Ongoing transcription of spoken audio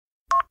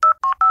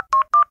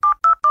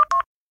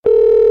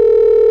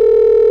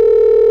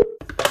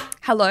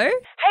Hello? Hey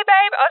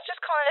babe, I was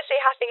just calling to see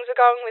how things are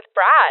going with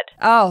Brad.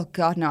 Oh,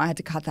 God, no, I had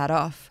to cut that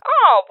off.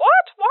 Oh,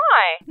 what?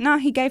 Why? No,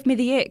 he gave me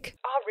the ick.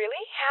 Oh,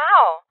 really?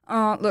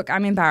 How? Oh, look,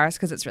 I'm embarrassed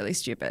because it's really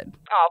stupid.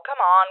 Oh, come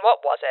on. What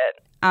was it?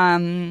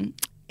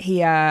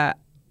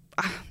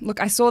 Look,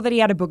 I saw that he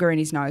had a booger in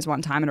his nose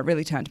one time and it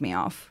really turned me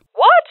off.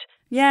 What?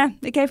 Yeah,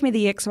 it gave me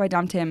the ick, so I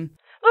dumped him.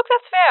 Look,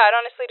 that's fair. I'd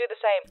honestly do the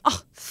same.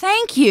 Oh,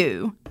 thank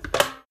you.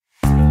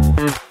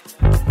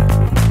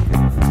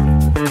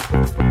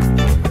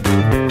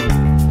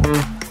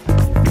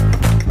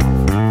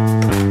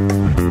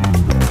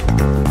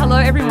 Hello,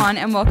 everyone,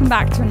 and welcome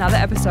back to another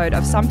episode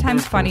of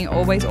Sometimes Funny,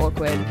 Always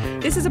Awkward.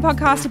 This is a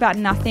podcast about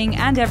nothing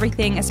and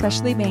everything,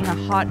 especially being a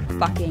hot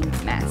fucking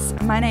mess.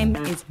 My name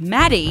is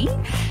Maddie,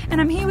 and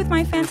I'm here with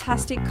my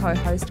fantastic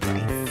co-host,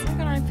 Grace. Oh my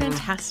God, I'm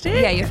fantastic.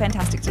 Yeah, you're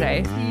fantastic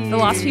today. The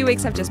last few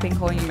weeks I've just been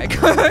calling you my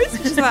co-host,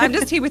 which is why I'm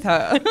just here with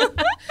her.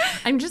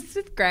 I'm just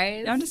with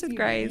Grace. I'm just with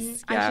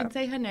Grace. Yeah. I should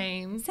say her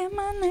name. Say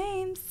my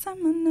name.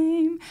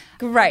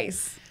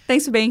 Grace,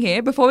 thanks for being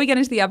here. Before we get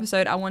into the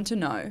episode, I want to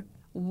know,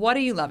 what are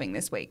you loving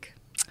this week?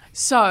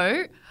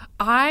 So,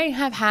 I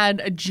have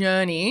had a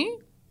journey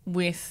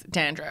with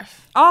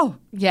dandruff. Oh,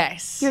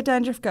 Yes. you're a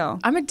dandruff girl.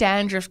 I'm a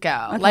dandruff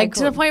girl. Okay, to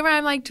the cool. point where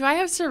I'm like, do I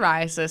have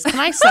psoriasis? Can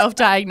I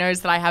self-diagnose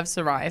that I have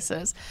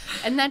psoriasis?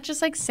 And that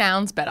just like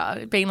sounds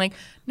better. Being like,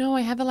 no,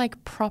 I have a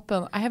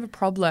problem. I have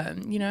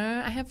psoriasis.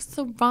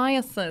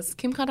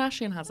 Kim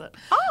Kardashian has it.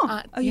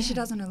 Oh, Yeah. she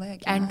does on her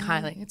leg. And Yeah.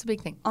 Kylie. It's a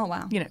big thing. Oh,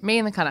 wow. You know, me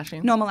and the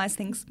Kardashians. Normalize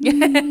things.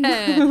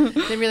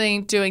 They're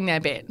really doing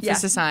their bit Yeah. for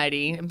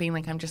society and being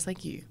like, I'm just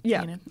like you.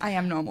 Yeah, You know? I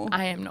am normal.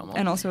 I am normal.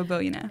 And also a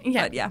billionaire.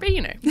 Yeah, But yeah. but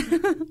you know,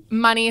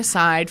 money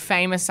aside,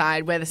 fame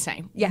aside, we're the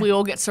same. Yeah. We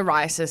all get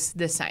psoriasis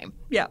the same.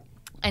 Yeah.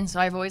 And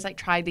so I've always like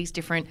tried these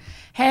different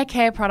hair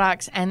care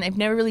products and they've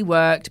never really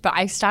worked, but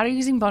I started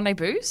using Bondi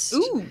Boost.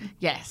 Ooh.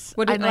 Yes.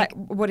 What And,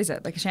 is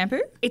it? Like a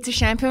shampoo? it's a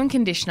shampoo and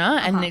conditioner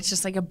and it's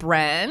just like a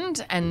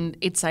brand and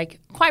it's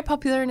like quite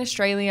popular in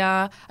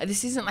Australia.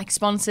 This isn't like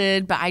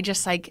sponsored, but I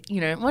just like,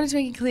 wanted to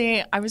make it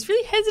clear. I was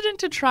really hesitant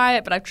to try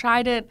it, but I've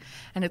tried it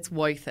and it's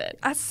worth it.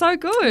 That's so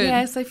good.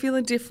 Yes, I feel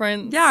a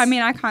difference. Yeah, I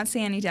mean, I can't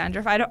see any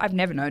dandruff. I've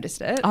never noticed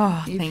it.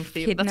 Oh, You've thank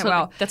you. hidden That's it what,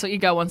 well. that's what your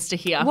girl wants to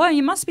hear. Well,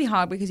 you must be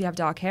hard because you have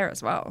dark hair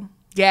as well.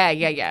 Yeah.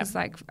 It's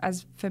like,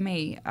 as for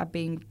me,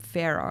 being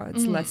fairer,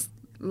 it's less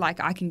like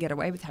I can get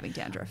away with having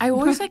dandruff. I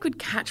always would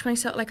catch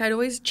myself, I'd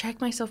always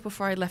check myself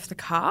before I left the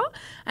car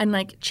and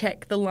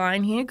check the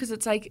line here because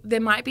it's like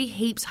there might be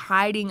heaps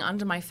hiding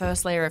under my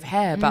first layer of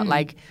hair, but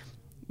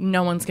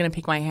no one's going to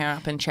pick my hair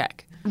up and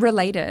check.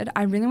 Related,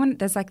 I really want,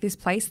 there's like this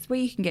place where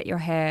you can get your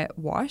hair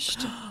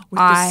washed. With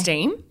the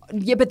steam?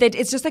 Yeah, but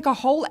it's just like a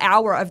whole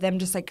hour of them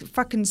just like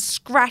fucking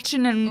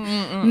scratching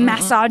and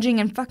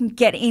massaging and fucking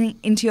getting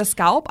into your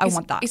scalp. I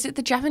want that. Is it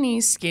the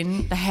Japanese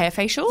skin, the hair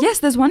facial? Yes,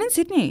 there's one in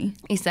Sydney.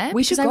 Is there?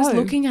 We should 'Cause I was go.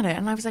 looking at it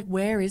and I was like,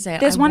 where is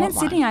it? There's I one in want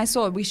Sydney I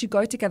saw. We should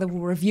go together.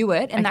 We'll review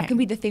it. And that Okay. can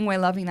be the thing we're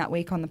loving that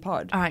week on the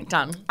pod. All right,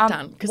 done.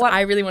 Because what-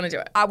 I really want to do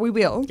it. We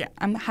will. Yeah.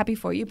 I'm happy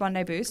for you,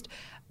 Bondi Boost.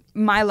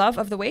 My love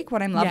of the week,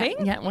 what I'm loving.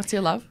 Yeah. What's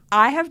your love?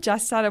 I have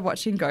just started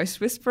watching Ghost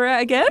Whisperer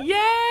again.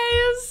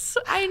 Yes,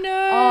 I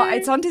know. Oh,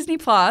 it's on Disney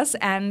Plus,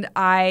 and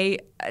I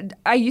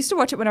used to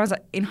watch it when I was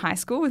in high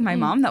school with my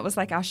mum. That was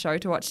like our show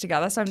to watch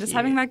together. So I'm just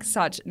having like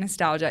such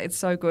nostalgia. It's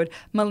so good.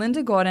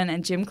 Melinda Gordon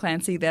and Jim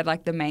Clancy, they're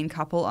like the main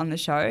couple on the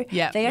show.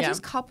 Yeah, they are yeah.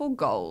 just couple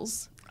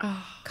goals.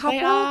 Oh, Couple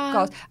they are.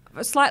 goals.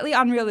 Slightly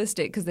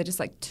unrealistic because they're just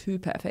like too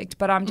perfect.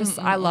 But I'm just,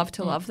 I love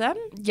to love them.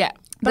 Yeah.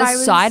 The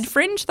side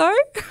fringe, though,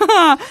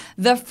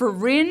 the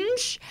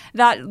fringe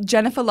that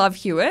Jennifer Love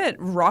Hewitt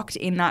rocked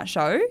in that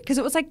show, because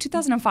it was like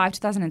 2005,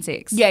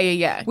 2006.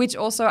 Yeah. Which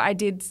also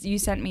you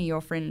sent me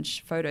your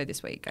fringe photo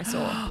this week. I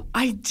saw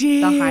I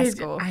did. the high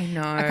school. I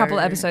know. A couple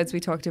of episodes we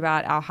talked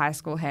about our high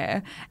school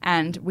hair,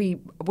 and we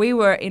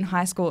were in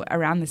high school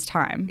around this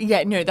time.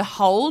 Yeah, no, the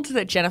hold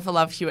that Jennifer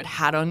Love Hewitt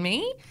had on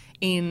me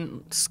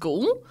in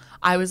school,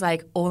 I was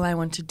like, all I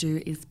want to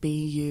do is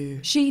be you.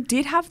 She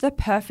did have the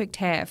perfect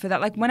hair for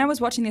that. Like when I was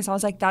watching this, I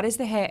was like, that is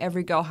the hair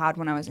every girl had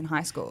when I was in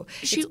high school.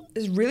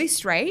 It's really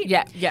straight.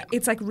 Yeah.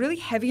 It's like really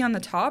heavy on the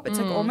top. It's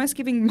like almost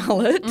giving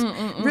mullet.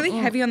 Really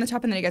heavy on the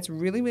top, and then it gets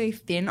really, really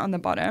thin on the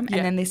bottom. Yeah.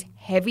 And then this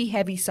heavy,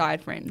 heavy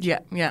side fringe.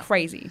 Yeah.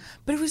 Crazy.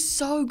 But it was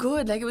so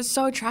good. Like, it was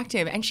so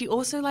attractive. And she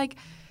also,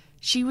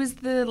 she was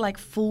the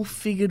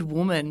full-figured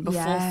woman before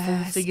Yes.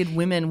 full-figured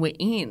women were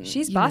in.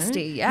 She's you know?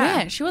 busty, yeah.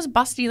 Yeah, she was a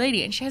busty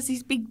lady, and she has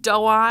these big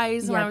doe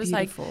eyes, and Yeah, I was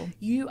beautiful. like,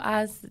 "You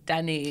are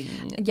stunning."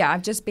 Yeah,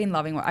 I've just been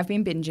loving it. I've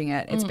been binging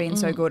it. It's been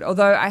so good.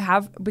 Although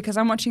because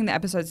I'm watching the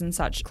episodes in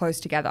such close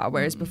together,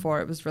 whereas before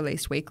it was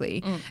released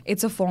weekly,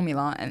 it's a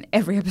formula and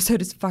every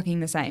episode is fucking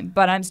the same.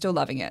 But I'm still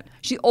loving it.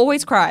 She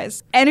always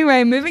cries.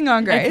 Anyway, moving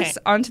on, Grace,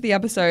 Okay. on to the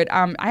episode.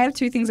 I have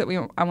two things that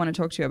I want to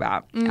talk to you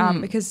about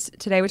because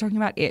today we're talking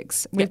about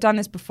icks. We've done done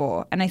this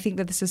before, and I think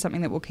that this is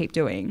something that we'll keep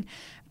doing,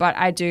 but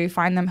I do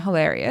find them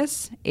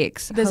hilarious.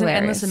 Icks. There's hilarious. an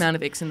endless amount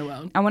of icks in the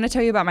world. I want to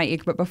tell you about my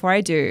ick, but before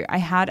I do, I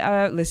had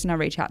a listener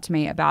reach out to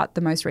me about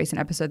the most recent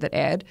episode that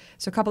aired.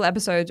 So a couple of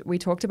episodes, we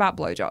talked about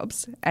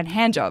blowjobs and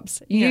hand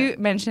jobs. You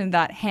mentioned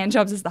that hand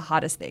jobs is the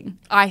hardest thing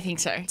I think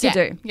so. to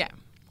do. Yeah.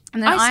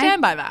 And then I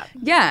stand by that.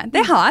 Yeah,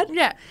 they're hard.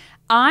 Yeah.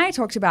 I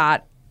talked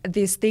about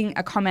this thing,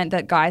 a comment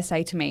that guys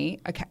say to me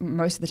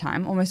most of the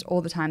time, almost all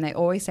the time. They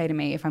always say to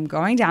me, if I'm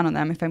going down on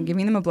them, if I'm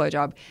giving them a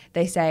blowjob,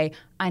 they say,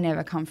 I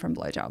never come from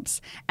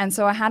blowjobs. And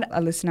so I had a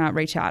listener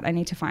reach out. I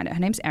need to find it. Her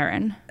name's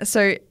Erin.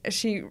 So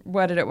she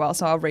worded it well,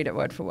 so I'll read it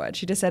word for word.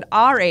 She just said,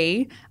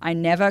 R.E., I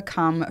never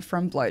come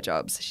from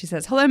blowjobs. She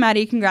says, hello,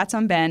 Maddie. Congrats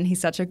on Ben. He's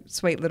such a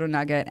sweet little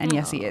nugget. And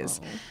yes, he is.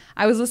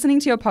 I was listening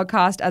to your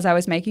podcast as I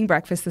was making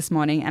breakfast this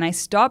morning, and I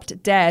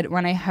stopped dead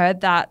when I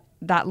heard that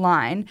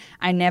line,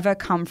 I never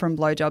come from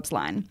blowjobs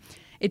line.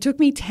 It took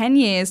me 10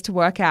 years to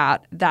work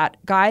out that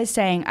guys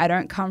saying I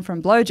don't come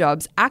from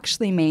blowjobs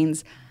actually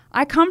means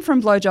I come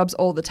from blowjobs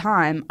all the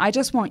time. I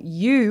just want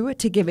you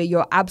to give it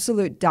your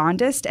absolute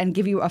darndest and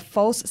give you a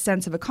false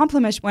sense of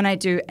accomplishment when I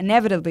do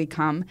inevitably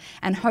come,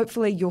 and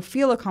hopefully you'll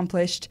feel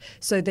accomplished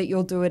so that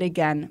you'll do it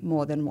again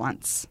more than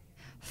once.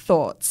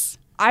 Thoughts?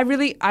 I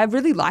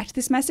really liked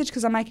this message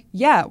because I'm like,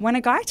 yeah, when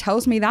a guy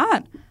tells me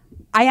that,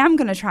 I am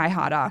going to try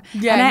harder.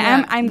 Yeah,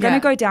 and I'm going to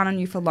go down on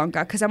you for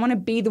longer because I want to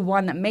be the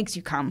one that makes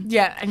you come.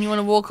 Yeah, and you want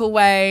to walk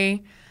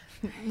away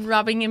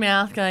rubbing your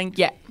mouth going,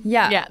 yeah.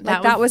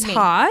 That was me.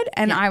 hard,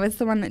 and I was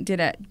the one that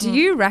did it. Do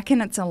you reckon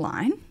it's a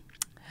line?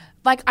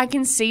 Like, I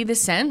can see the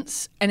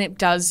sense, and it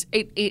does,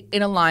 it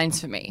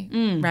aligns for me,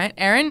 right?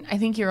 Erin, I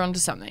think you're onto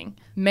something.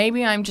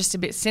 Maybe I'm just a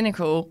bit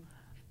cynical,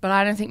 but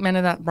I don't think men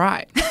are that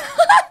bright.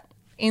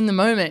 In the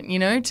moment, you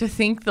know, to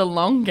think the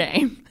long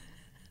game.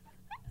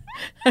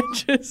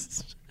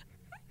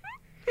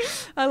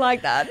 I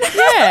like that.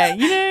 Yeah,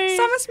 you know.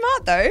 Some are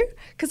smart though,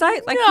 because I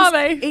like.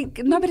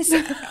 No, but it's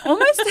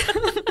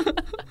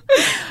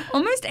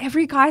almost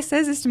every guy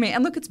says this to me.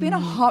 And look, it's been a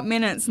hot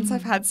minute since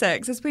I've had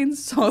sex. It's been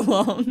so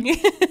long,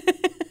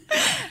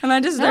 and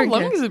I just How don't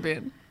long care. has it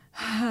been?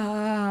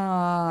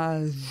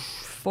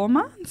 4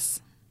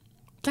 months.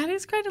 That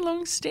is quite a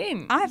long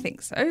stint. I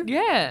think so.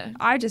 Yeah.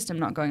 I just am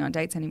not going on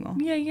dates anymore.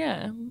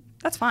 Yeah.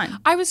 That's fine.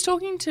 I was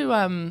talking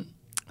to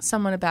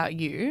someone about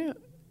you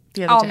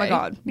the other day. Oh my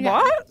God. Yeah.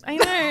 What? I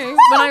know.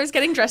 When I was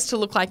getting dressed to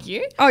look like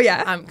you. Oh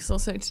yeah. Because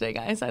also today,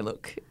 guys, I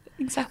look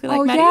exactly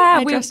like Maddie. Yeah,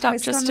 I dressed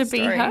up just to be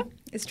her.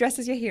 It's dressed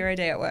as your hero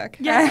day at work.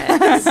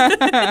 Yes.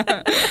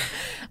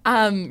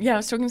 I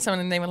was talking to someone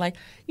and they were like,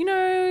 you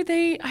know,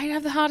 I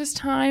have the hardest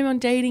time on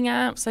dating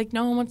apps. Like,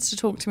 no one wants to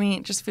talk to me.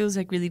 It just feels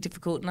like really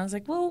difficult. And I was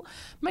like, well,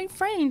 my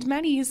friend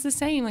Maddie is the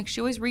same. Like,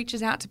 she always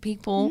reaches out to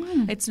people.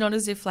 It's not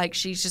as if like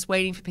she's just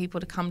waiting for people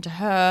to come to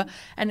her,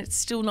 and it's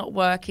still not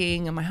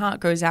working. And my heart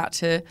goes out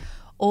to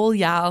all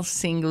y'all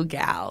single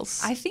gals.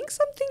 I think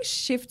something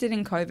shifted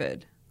in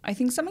COVID. I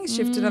think something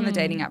shifted on the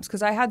dating apps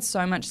because I had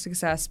so much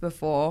success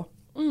before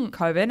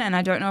COVID, and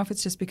I don't know if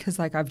it's just because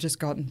like I've just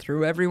gotten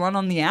through everyone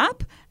on the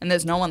app and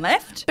there's no one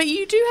left. But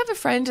you do have a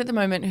friend at the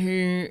moment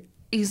who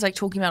is like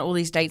talking about all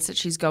these dates that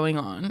she's going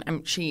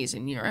on. She is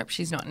in Europe.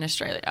 She's not in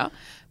Australia.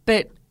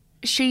 But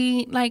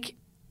she like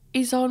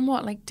is on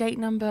what, like date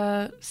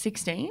number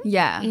 16?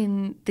 Yeah.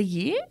 In the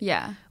year?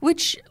 Yeah.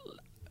 Which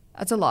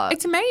That's a lot.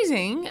 it's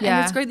amazing and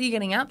Yeah. it's great that you're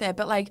getting out there.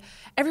 But like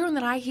everyone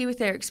that I hear with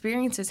their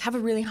experiences have a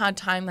really hard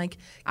time like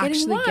getting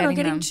Actually one or getting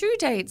getting them. 2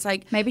 dates.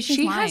 Like Maybe she's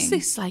she lying. has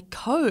this like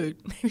code.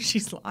 Maybe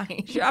she's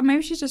lying.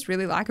 Maybe she's just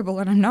really likable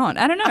and I'm not.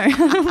 I don't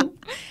know.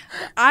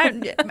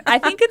 I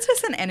think it's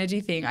just an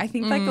energy thing. I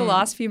think like the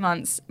last few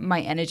months,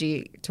 my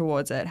energy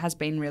towards it has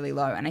been really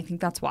low, and I think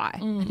that's why.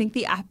 I think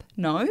the app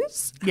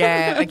knows.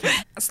 Yeah, okay.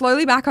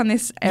 Slowly back on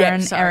this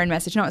Erin sorry.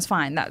 message. No, it's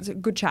fine. That's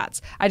good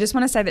chats. I just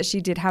want to say that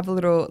she did have a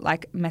little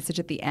like message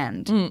at the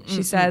end.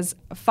 She says,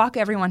 "Fuck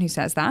everyone who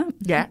says that."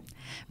 Yeah.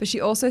 But she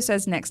also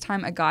says next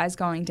time a guy's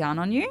going down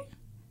on you,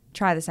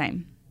 try the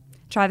same.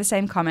 Try the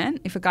same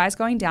comment. If a guy's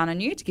going down on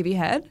you to give you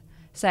head,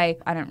 say,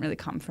 I don't really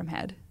come from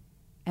head.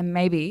 And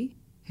maybe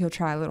he'll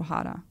try a little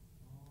harder.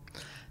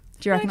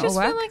 Do you reckon I it'll just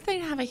work? feel like they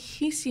have a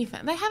hissy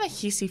fit. They have a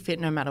hissy fit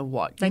no matter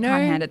what. They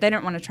can't hand it. They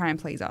don't want to try and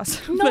please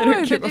us. No, They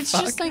don't give but a it's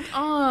fuck. just like,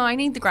 oh, I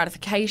need the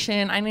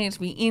gratification. I need it to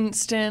be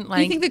instant.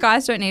 Like, You think the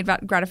guys don't need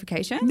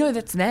gratification? no,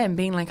 that's them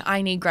being like,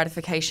 I need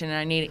gratification and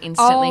I need it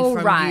instantly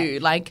from right. you.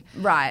 Like,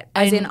 Right.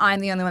 As And- in, I'm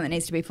the only one that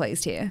needs to be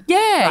pleased here.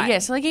 yeah, Right. yeah.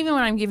 So like, even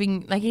when I'm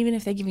giving, like, even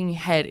if they're giving you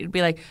head, it'd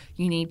be like,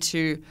 you need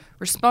to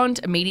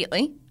respond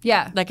immediately.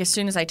 Yeah. Like as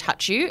soon as I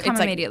touch you, Come it's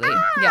like immediately.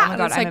 "Ah!" Yeah, oh my And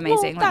God, it's I'm like,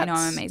 amazing. well, Let me know I'm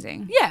that's-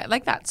 amazing. Yeah,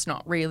 like that's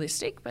not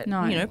realistic, but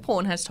No. you know,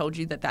 porn has told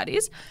you that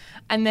is.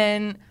 And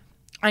then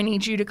I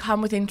need you to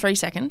come within 3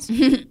 seconds,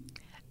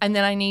 and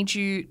then I need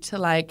you to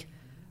like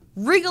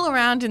wriggle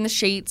around in the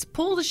sheets,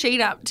 pull the sheet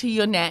up to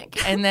your neck,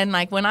 and then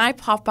like when I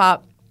pop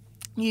up,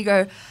 you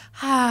go,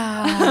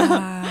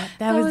 that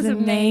was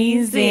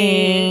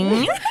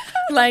amazing.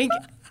 Like,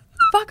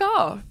 fuck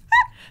off.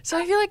 So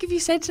I feel like if you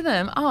said to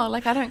them, oh,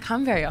 like I don't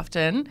come very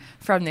often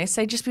from this,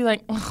 they'd just be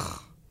like,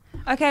 ugh,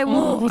 Okay,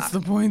 well, what's the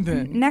point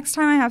then? next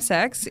time I have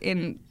sex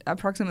in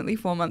approximately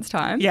 4 months'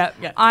 time, Yeah.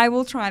 I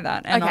will try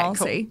that and Okay, I'll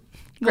cool. see.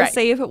 We'll Great.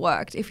 see if it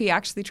worked, if he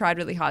actually tried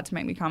really hard to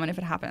make me come and if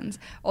it happens.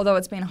 Although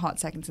it's been a hot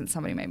second since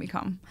somebody made me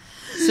come.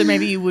 So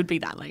maybe you would be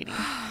that lady.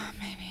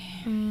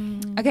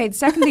 Okay, the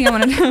second thing I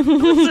want to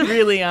do. It's a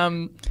really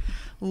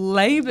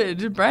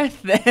laboured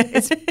breath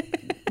there.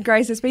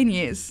 Grace, it's been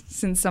years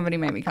since somebody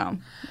made me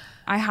come.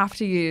 I have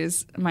to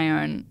use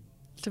my own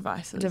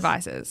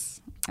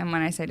devices. And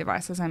when I say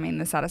devices, I mean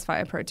the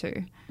Satisfyer Pro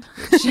 2.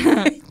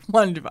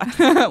 One device.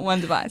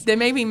 One device. There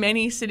may be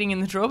many sitting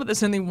in the drawer, but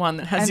there's only one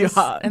that has your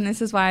heart. And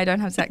this is why I don't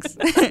have sex.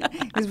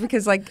 It's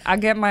because I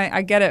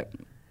get it.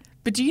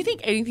 But do you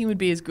think anything would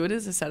be as good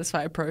as a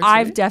Satisfyer Pro 2?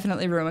 I've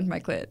definitely ruined my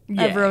clit.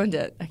 Yeah. I've ruined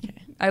it. Okay.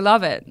 I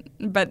love it,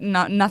 but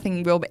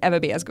nothing will ever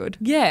be as good.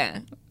 Yeah.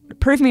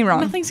 Prove me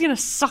wrong. Nothing's going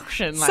to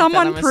suction like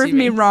Someone that, I'm prove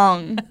me assuming.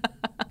 wrong.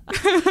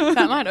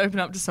 That might open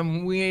up to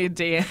some weird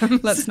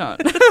DMs. Let's not.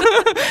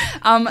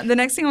 The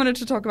next thing I wanted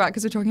to talk about,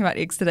 because we're talking about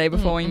icks today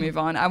before we move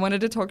on, I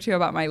wanted to talk to you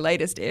about my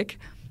latest ick.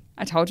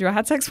 I told you I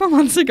had sex 4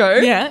 months ago.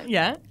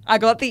 Yeah. I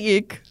got the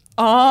ick.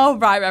 Oh,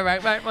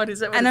 right. What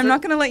is it? And I'm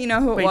not going to let you know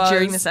who it Wait, was.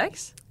 during the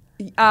sex?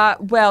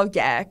 Well,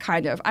 yeah,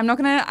 kind of. I'm not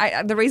going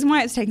to... The reason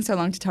why it's taking so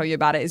long to tell you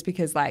about it is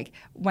because, like,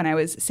 when I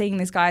was seeing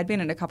this guy, I'd been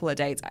in a couple of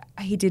dates,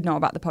 he did know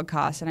about the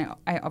podcast, and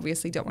I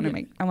obviously don't want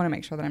to I want to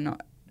make sure that I'm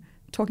not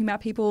talking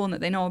about people and that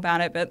they know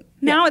about it, but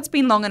now it's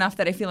been long enough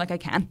that I feel like I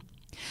can.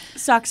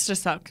 Sucks to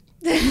suck.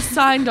 You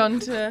signed on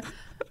to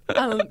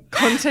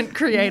content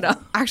creator.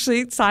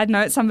 Actually, side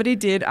note, somebody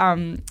did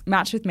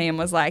match with me and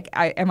was like,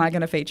 am I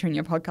going to feature in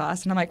your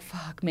podcast? And I'm like,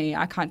 fuck me,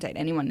 I can't date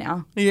anyone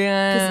now.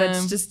 Yeah.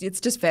 Because it's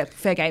just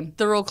fair game.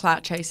 They're all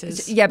clout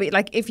chasers. Yeah, but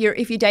like if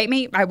you date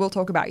me, I will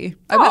talk about you.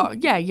 I Oh, will.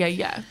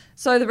 yeah.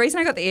 So the reason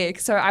I got the ick,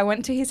 so I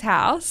went to his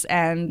house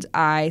and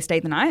I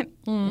stayed the night.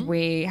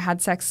 We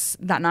had sex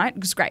that night.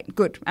 It was great,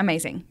 good,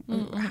 amazing,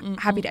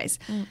 happy days.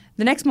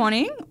 The next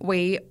morning,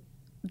 we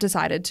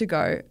decided to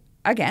go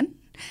again.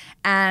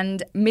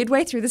 And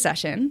midway through the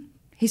session,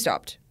 he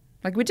stopped.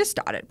 Like we just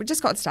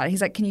got started.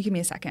 He's like, can you give me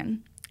a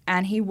second?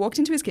 And he walked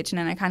into his kitchen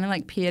and I kind of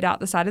like peered out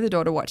the side of the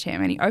door to watch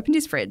him. And he opened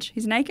his fridge.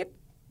 He's naked,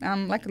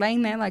 like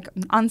laying there, like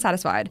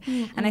unsatisfied.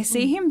 And I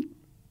see him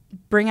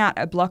bring out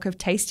a block of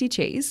tasty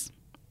cheese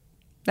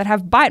that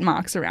have bite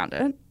marks around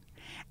it.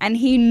 And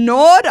he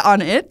gnawed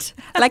on it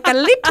like a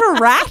little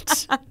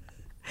rat.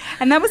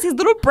 And that was his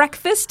little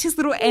breakfast, his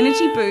little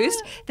energy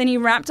boost. Then he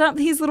wrapped up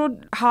his little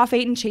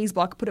half-eaten cheese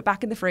block, put it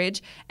back in the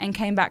fridge, and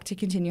came back to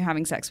continue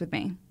having sex with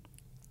me.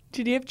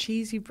 Did he have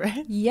cheesy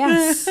bread?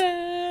 Yes.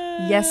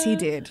 Yes, he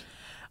did.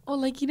 Or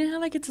like, you know how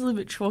like it's a little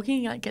bit chalky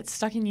and like gets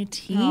stuck in your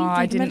teeth? Oh, Like,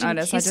 I didn't imagine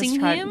notice. I just kissing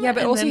tried. him Yeah,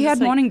 but and also then he had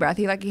it's like, morning breath.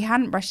 He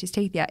hadn't brushed his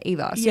teeth yet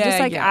either. So Yeah, just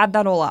like yeah. add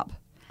that all up.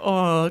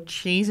 Oh,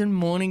 cheese and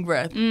morning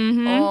breath.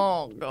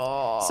 Oh,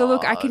 God. So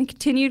look, I can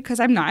continue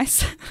because I'm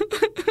nice.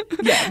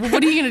 Yeah, well,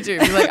 what are you going to do?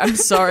 Be like, I'm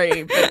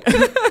sorry, but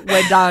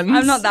we're done.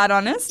 I'm not that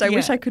honest. I Yeah.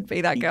 wish I could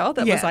be that girl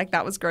that Yeah. was like,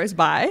 that was gross,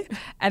 bye.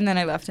 And then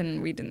I left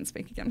and we didn't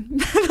speak again.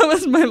 That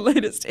was my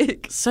latest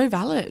ick. So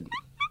valid.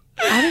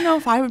 I don't know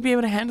if I would be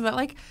able to handle that.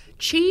 Like,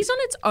 cheese on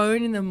its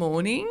own in the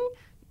morning.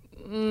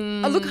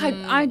 Oh, look,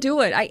 I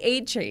do it. I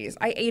eat cheese.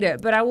 I eat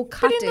it, but I will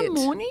cut in it.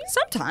 the morning?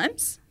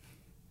 Sometimes.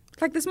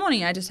 Like this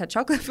morning, I just had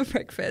chocolate for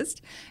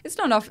breakfast. It's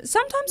not often.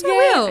 Sometimes I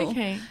Yeah, will.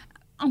 okay.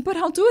 But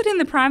I'll do it in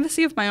the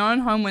privacy of my own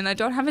home when I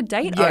don't have a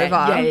date over.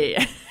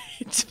 Yeah.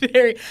 It's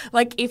very,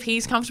 like, if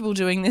he's comfortable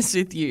doing this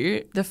with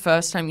you the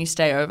first time you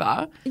stay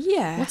over,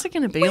 Yeah. what's it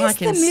going to be Where's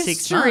like in the 6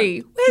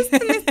 mystery? months? Where's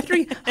the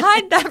mystery?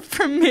 Hide that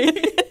from me.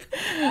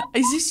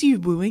 Is this you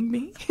wooing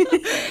me?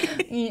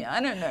 Yeah,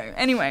 I don't know.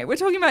 Anyway, we're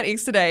talking about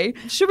icks today.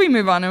 Should we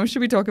move on or should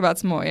we talk about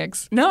some more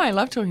icks? No, I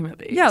love talking about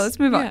these. Yeah, let's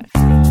move on.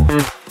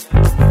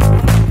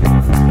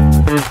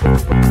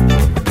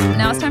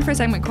 Now it's time for a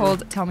segment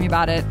called Tell Me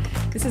About It.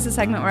 This is a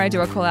segment where I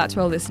do a call out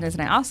to our listeners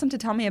and I ask them to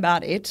tell me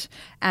about it.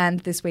 And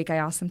this week I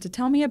asked them to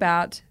tell me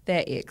about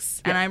their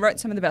icks. And I wrote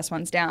some of the best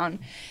ones down.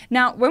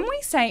 Now, when we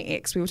say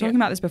icks, we were talking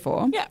about this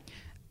before. Yeah.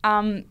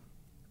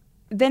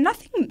 They're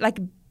nothing like,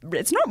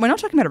 we're not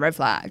talking about a red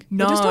flag.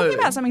 No. We're just talking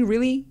about something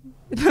really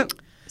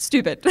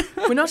stupid.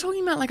 We're not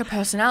talking about like a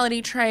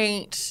personality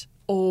trait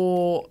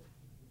or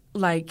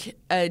like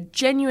a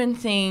genuine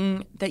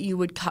thing that you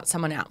would cut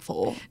someone out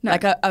for. No.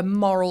 Like a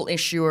moral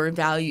issue or a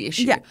value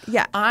issue.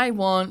 Yeah. I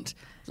want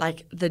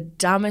like the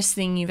dumbest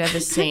thing you've ever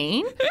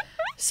seen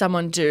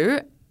someone do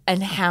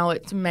and how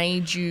it's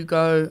made you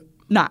go,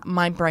 Nah.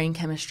 my brain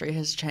chemistry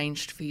has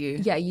changed for you.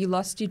 Yeah, you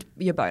lost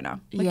your boner.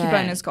 Like your Yeah.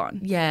 boner's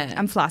gone. Yeah.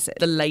 I'm flaccid.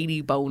 The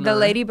lady boner. The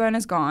lady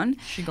boner's gone.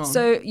 She gone.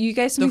 So you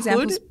gave some The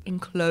examples. hood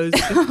enclosed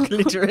with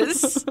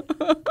clitoris.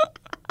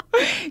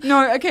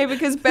 No, okay,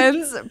 because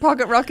Ben's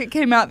pocket rocket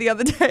came out the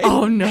other day.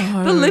 Oh,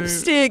 no. The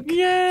lipstick.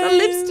 Yes. The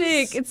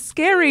lipstick. It's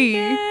scary.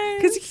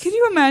 Because can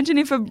you imagine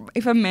if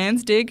a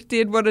man's dick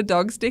did what a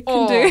dog's dick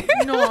can do?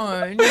 No.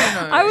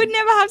 I would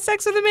never have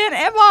sex with a man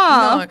ever.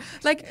 No.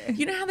 Like,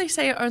 you know how they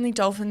say only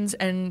dolphins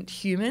and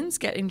humans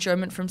get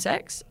enjoyment from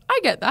sex? I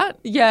get that.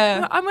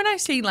 Yeah. When I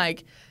see,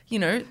 like, you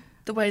know,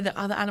 the way that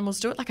other animals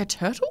do it, like a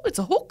turtle. It's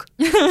a hook.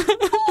 No,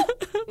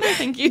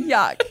 thank you.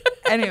 Yuck.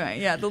 Anyway,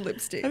 yeah, the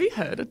lipstick. Have you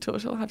heard a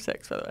turtle have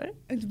sex, by the way?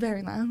 It's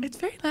very loud. It's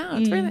very loud.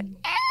 It's very like,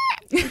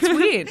 it's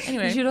weird.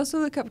 Anyway. You should also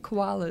look up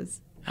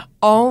koalas.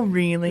 Oh,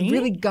 really?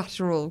 Really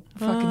guttural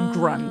fucking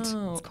grunt.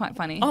 It's quite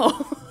funny. Oh.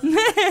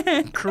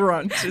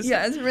 Grunt.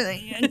 Yeah, it's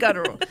really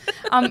guttural.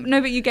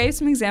 No, but you gave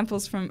some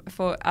examples for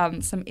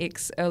some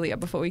icks earlier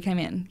before we came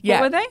in.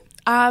 Yeah. What were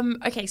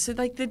they? Okay, so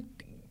like the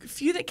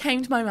few that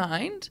came to my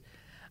mind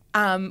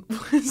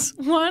was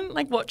one,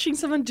 like watching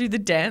someone do the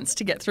dance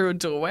to get through a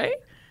doorway.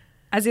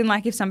 As in,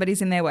 like, if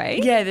somebody's in their way?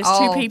 Yeah, there's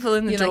two people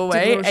in the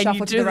doorway. Like, and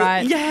you do the right,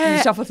 and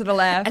you shuffle to the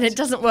left. And it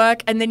doesn't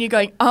work. And then you're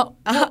going,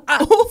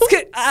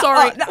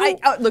 sorry.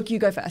 Look, you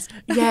go first.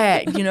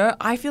 Yeah, you know,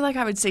 I feel like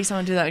I would see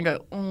someone do that and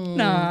go,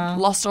 No.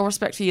 Lost all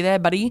respect for you there,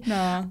 buddy.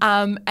 No.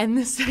 And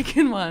the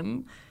second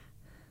one,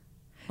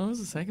 what was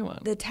the second one?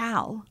 The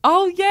towel.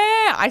 Oh,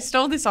 yeah. I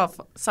stole this off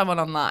someone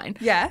online.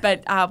 Yeah.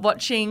 But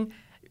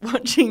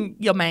watching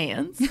your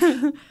mans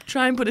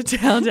try and put a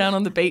towel down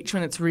on the beach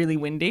when it's really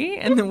windy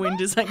and the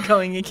wind is like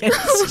going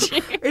against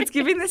you. It's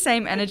giving the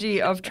same energy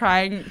of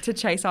trying to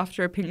chase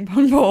after a ping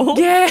pong ball.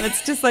 Yeah. And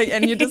it's just like,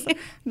 and you're just,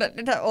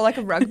 or like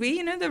a rugby,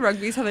 you know, the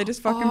rugby's how they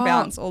just fucking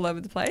bounce all over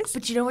the place.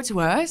 But you know what's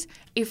worse?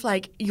 If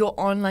like you're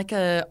on like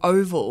a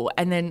oval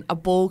and then a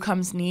ball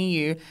comes near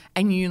you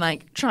and you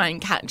like try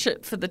and catch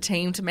it for the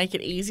team to make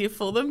it easier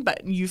for them,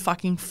 but you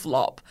fucking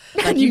flop.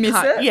 Like you miss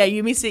can't, it? Yeah,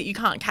 you miss it. You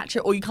can't catch it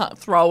or you can't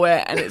throw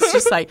it. And it's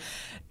just like,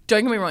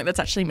 don't get me wrong, that's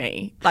actually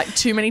me. Like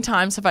too many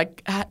times have I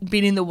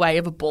been in the way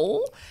of a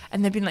ball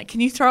and they've been like,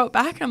 can you throw it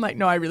back? And I'm like,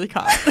 no, I really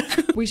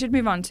can't. We should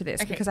move on to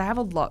this because I have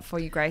a lot for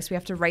you, Grace. We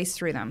have to race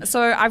through them.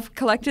 So I've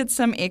collected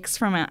some icks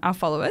from our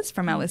followers,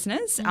 from our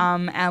listeners,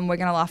 and we're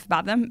going to laugh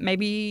about them.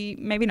 Maybe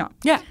not.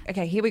 Yeah.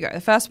 Okay, here we go.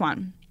 The first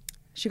one.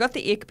 She got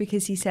the ick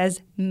because he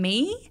says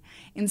me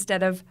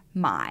instead of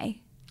my.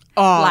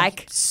 Oh,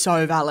 like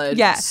so valid.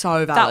 Yeah.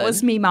 So valid. That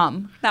was me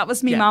mum. That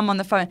was me mum on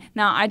the phone.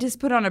 Now, I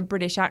just put on a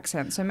British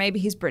accent, so maybe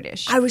he's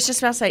British. I was just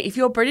about to say, if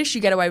you're British,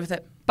 you get away with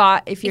it.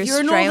 But if you're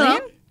Australian,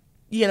 Northern,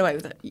 you get away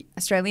with it.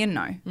 Australian,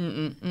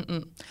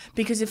 no.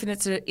 Because if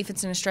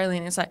it's an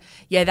Australian, it's like,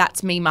 yeah,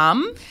 that's me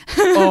mum.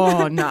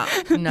 Oh, no.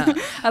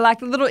 I like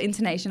the little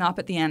intonation up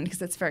at the end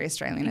because it's very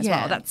Australian as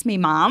well. That's me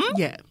mum.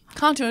 Yeah.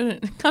 Can't do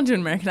an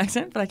American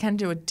accent, but I can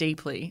do a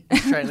deeply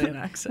Australian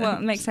accent. Well,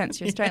 it makes sense.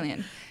 You're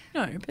Australian.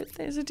 No, but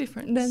there's a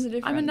difference. There's a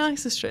difference. I'm a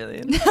nice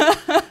Australian.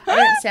 I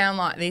don't sound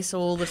like this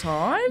all the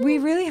time. We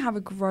really have a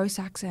gross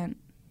accent.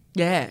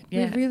 Yeah.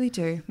 We really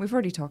do. We've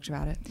already talked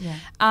about it. Yeah.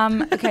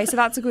 Okay, so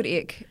that's a good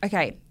ick.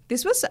 Okay,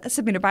 this was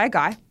submitted by a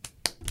guy.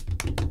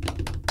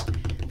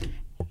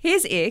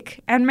 His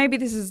ick, and maybe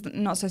this is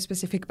not so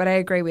specific, but I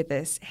agree with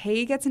this.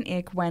 He gets an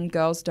ick when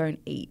girls don't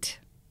eat.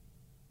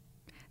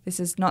 This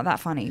is not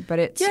that funny, but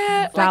it's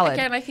valid. Like,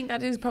 again, I think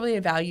that is probably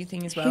a value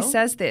thing as well. He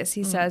says this.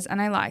 He says,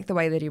 and I like the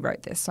way that he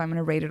wrote this, so I'm going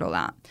to read it all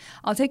out.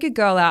 I'll take a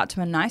girl out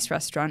to a nice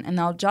restaurant and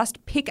they'll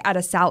just pick at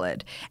a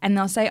salad and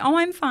they'll say, oh,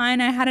 I'm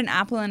fine. I had an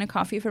apple and a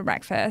coffee for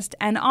breakfast.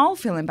 And I'll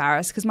feel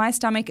embarrassed because my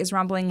stomach is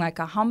rumbling like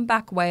a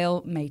humpback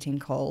whale mating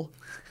call.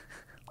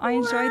 I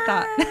enjoyed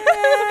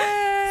that.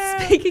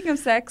 Speaking of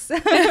sex,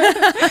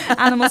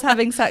 animals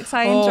having sex,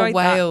 I enjoyed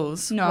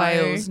whales. that.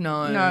 Whales,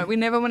 no. No, we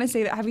never want to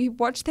see that. Have you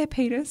watched their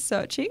penis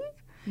searching?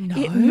 No.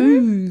 It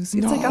moves.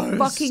 It's No, like a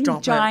fucking stop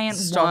it. giant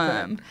Stop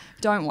worm. it.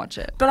 Don't watch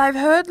it. But I've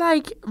heard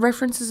like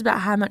references about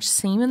how much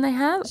semen they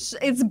have.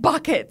 It's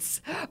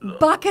buckets.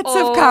 Buckets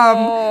have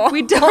come.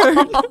 We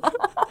don't.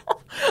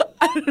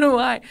 I don't know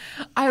why.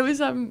 I was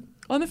on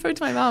the phone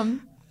to my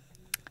mum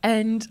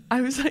and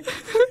I was like,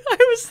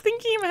 I was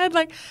thinking in my head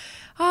like,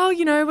 oh,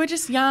 you know, we're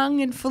just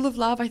young and full of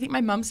love. I think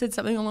my mum said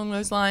something along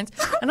those lines.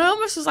 And I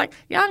almost was like,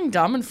 young,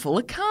 dumb and full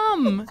of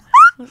cum.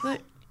 I was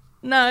like,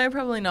 no,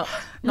 probably not.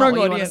 Not Wrong what you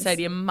want to audience. say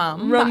to your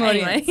mum. Wrong but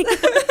anyway.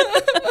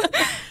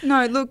 audience.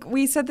 No, look,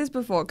 we said this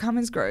before. Cum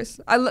is gross.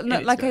 I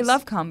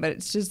love cum, but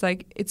it's just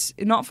like, it's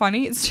not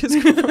funny. It's just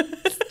gross.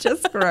 It's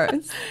just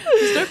gross.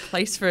 There's no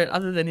place for it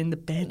other than in the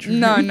bedroom.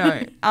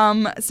 No.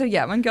 So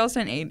yeah, when girls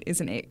don't eat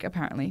is an ick,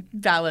 apparently.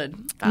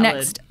 Valid.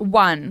 Next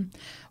one.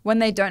 When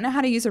they don't know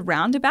how to use a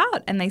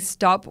roundabout and they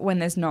stop when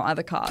there's no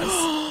other cars.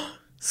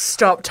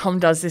 Stop. Tom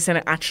does this and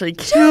it actually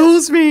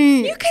kills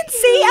me. You can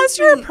see as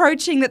you're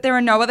approaching that there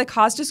are no other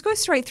cars. Just go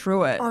straight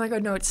through it. Oh my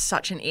God, no, it's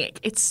such an ick.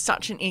 It's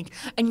such an ick.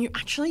 And you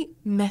actually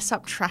mess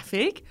up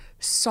traffic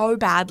so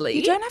badly.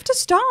 You don't have to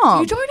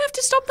stop. You don't have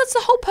to stop. That's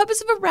the whole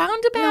purpose of a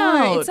roundabout.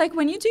 No, it's like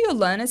when you do your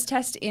learner's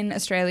test in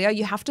Australia,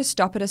 you have to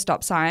stop at a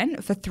stop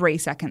sign for 3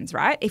 seconds,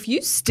 right? If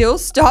you still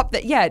stop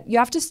that, you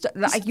have to stop.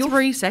 Like,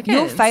 3 seconds.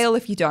 You'll fail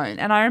if you don't.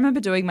 And I remember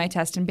doing my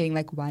test and being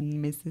like,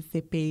 1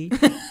 Mississippi,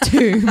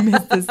 2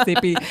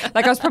 Mississippi.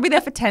 Like I was probably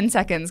there for 10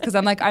 seconds because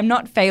I'm like, I'm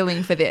not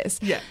failing for this.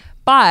 Yeah.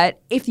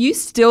 But if you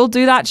still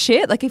do that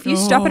shit, like if you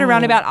stop at a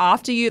roundabout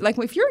after you, like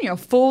if you're in your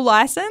full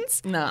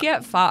license,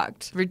 get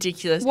fucked.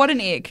 Ridiculous. What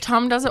an ick.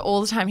 Tom does it all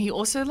the time. He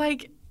also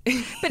like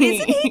But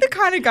isn't he the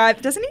kind of guy,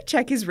 doesn't he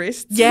check his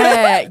wrists?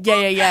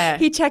 Yeah.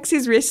 He checks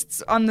his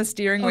wrists on the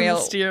steering wheel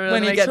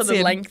when he make gets sure the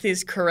in. length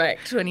is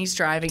correct when he's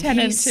driving. 10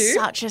 and He's 2.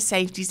 such a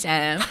safety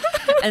Sam.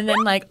 And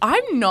then like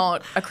I'm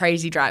not a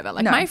crazy driver.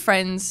 Like my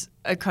friends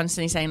are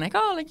constantly saying like,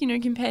 oh, like, you know,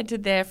 compared to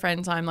their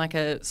friends, I'm like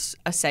a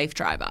safe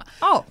driver.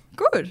 Oh,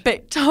 good.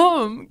 But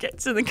Tom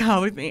gets in the car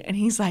with me and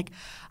he's like,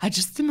 I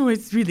just am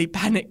always really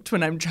panicked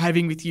when I'm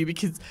driving with you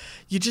because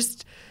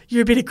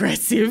you're a bit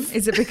aggressive.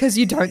 Is it because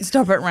you don't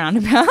stop at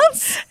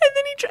roundabouts? And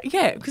then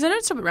because I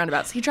don't stop at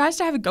roundabouts. He tries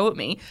to have a go at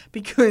me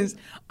because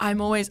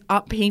I'm always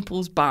up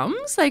people's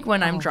bums, like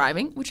when I'm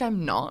driving, which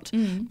I'm not.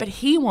 But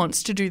he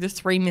wants to do the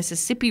 3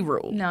 Mississippi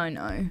rule.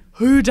 No.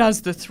 Who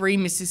does the 3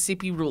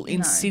 Mississippi rule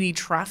in city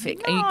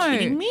traffic? No. Are you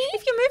kidding me?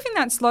 If you're moving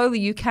that slowly,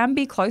 you can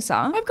be closer.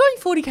 I'm going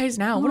 40 k's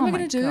an hour. What am I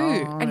going to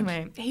do? God.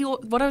 Anyway,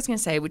 what I was going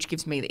to say, which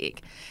gives me the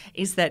ick,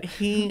 is that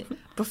he,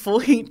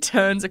 before he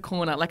turns a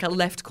corner, like a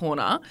left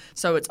corner,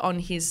 so it's on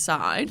his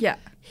side,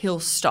 he'll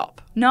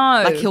stop.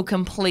 No. Like he'll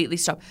completely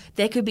stop.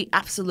 There could be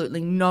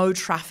absolutely no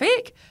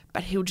traffic,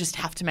 but he'll just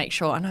have to make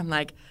sure. And I'm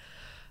like,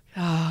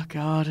 oh,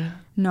 God.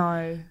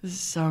 No. This is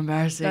so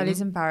embarrassing. That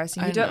is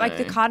embarrassing. I You don't like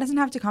the know. car doesn't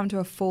have to come to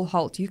a full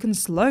halt. You can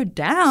slow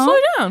down.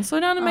 Slow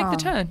down and make the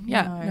turn.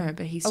 Yeah. No,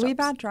 but he stops. Are we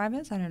bad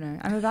drivers? I don't know.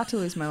 I'm about to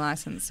lose my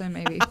license, so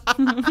maybe.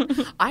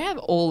 I have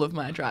all of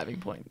my driving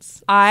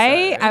points.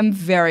 I am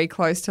very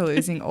close to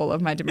losing all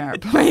of my demerit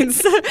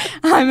points.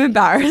 I'm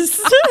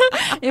embarrassed.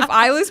 If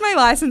I lose my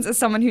license as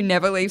someone who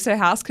never leaves her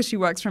house because she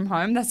works from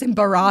home, that's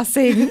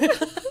embarrassing.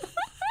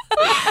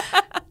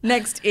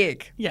 Next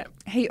ick. Yeah.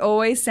 He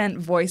always sent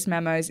voice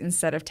memos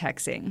instead of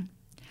texting.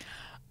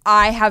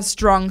 I have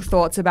strong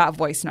thoughts about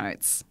voice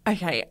notes.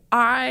 Okay,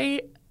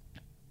 I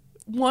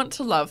want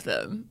to love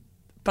them,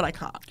 but I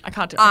can't. I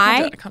can't do it.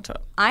 I can't do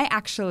it. I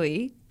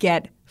actually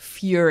get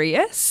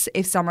furious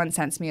if someone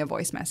sends me a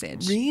voice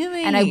message.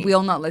 Really? And I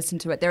will not listen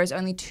to it. There is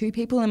only 2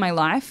 people in my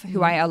life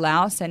who I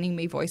allow sending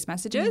me voice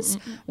messages.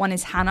 One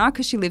is Hannah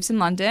because she lives in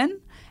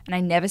London and I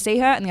never see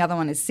her. And the other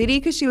one is City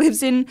because she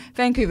lives in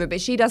Vancouver.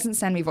 But she doesn't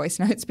send me voice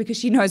notes because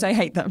she knows I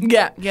hate them.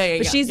 Yeah.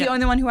 But she's the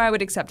only one who I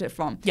would accept it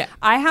from. Yeah.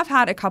 I have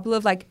had a couple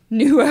of like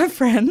newer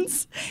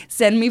friends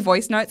send me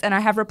voice notes and I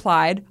have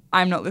replied,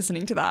 I'm not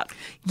listening to that.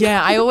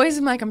 Yeah, I always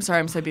am like, I'm sorry,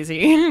 I'm so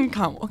busy.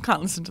 can't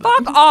listen to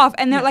that. Fuck off.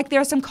 And they're like,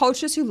 there are some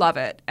cultures who love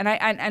it.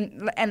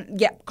 And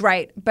yeah,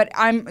 great. But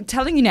I'm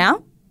telling you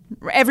now,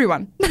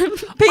 everyone,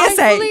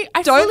 PSA,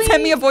 don't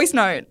send me a voice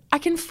note. I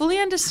can fully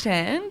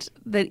understand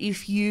that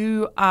if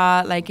you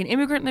are like an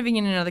immigrant living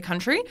in another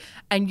country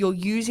and you're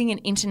using an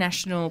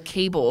international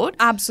keyboard,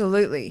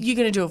 Absolutely. you're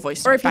going to do a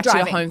voice Or note if you're back to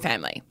your driving. home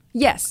family.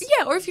 Yes.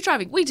 Yeah, or if you're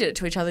driving. We did it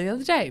to each other the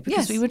other day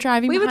because we were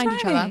driving behind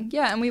each other.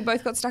 Yeah, and we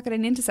both got stuck at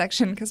an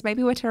intersection because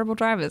maybe we're terrible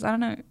drivers. I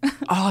don't know.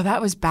 Oh, that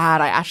was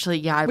bad. I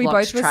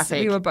blocked traffic.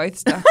 We were both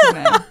stuck in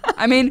there.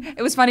 I mean,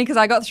 it was funny because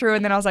I got through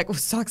and then I was like, well,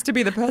 sucks to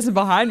be the person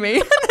behind me.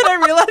 And then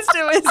I realized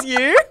it was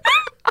you.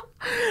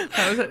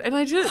 That was it. And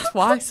I did it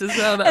twice as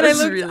well. That And was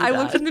I really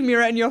looked bad. in the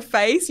mirror in your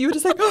face. You were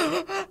just like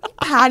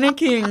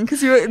panicking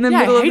because you were in the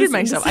middle I of hated this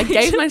myself. I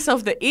intersection. gave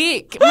myself the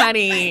ick,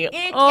 Maddie.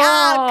 Ick,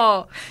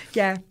 oh.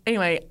 Yeah.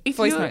 Anyway, if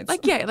Voice you're notes.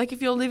 like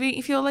if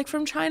you're like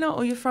from China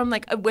or you're from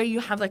like where you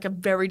have like a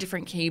very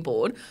different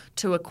keyboard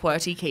to a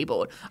QWERTY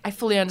keyboard, I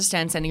fully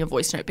understand sending a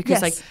voice note because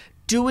Yes. like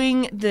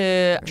doing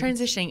the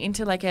transitioning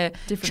into like a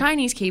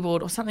Chinese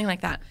keyboard or something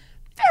like that,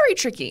 very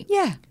tricky.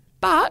 Yeah.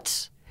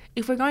 But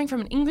if we're going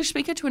from an English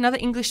speaker to another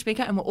English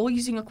speaker and we're all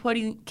using a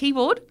QWERTY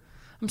keyboard,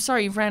 I'm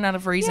sorry, you've ran out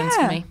of reasons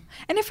for me.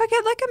 And if I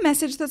get like a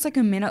message that's like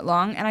a minute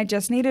long and I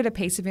just needed a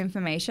piece of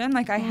information,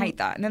 like I hate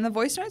that. And then the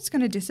voice note's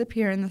going to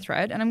disappear in the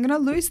thread and I'm going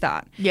to lose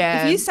that.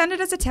 Yeah. If you send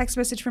it as a text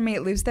message from me,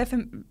 it lives there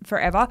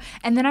forever.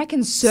 And then I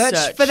can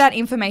search for that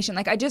information.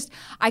 Like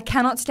I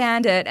cannot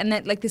stand it. And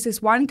then like there's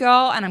this one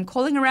girl and I'm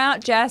calling her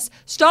out, Jess,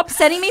 stop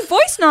sending me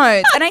voice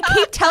notes. And I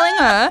keep telling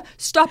her,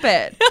 stop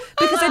it.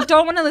 Because I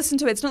don't want to listen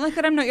to it. It's not like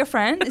that I'm not your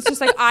friend. It's just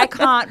like I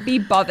can't be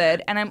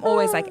bothered. And I'm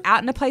always like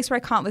out in a place where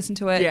I can't listen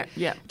to it.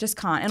 Yeah. Just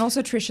can't. And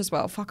also Trish as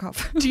well. Fuck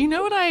off. Do you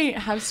know what I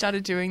have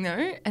started doing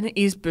though? And it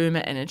is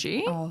boomer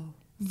energy. Oh.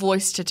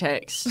 Voice to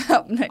text.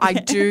 No, yeah. I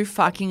do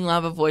fucking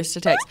love a voice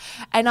to text.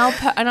 And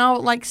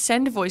I'll like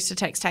send a voice to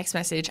text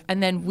message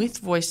and then with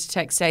voice to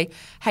text say,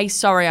 "Hey,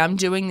 sorry, I'm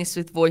doing this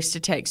with voice to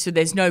text, so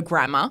there's no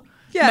grammar.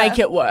 Yeah. Make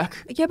it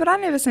work." Yeah, but I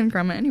never send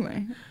grammar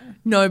anyway.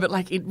 No, but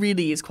like it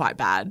really is quite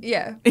bad.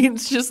 Yeah.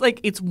 It's just like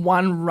it's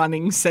one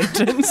running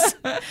sentence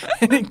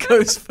and it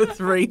goes for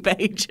 3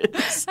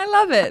 pages. I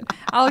love it.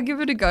 I'll give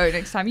it a go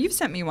next time. You've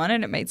sent me one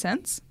and it made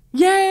sense.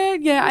 Yeah.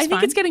 I think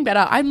fine. it's getting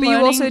better. But learning,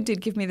 you also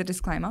did give me the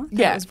disclaimer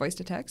that it was voice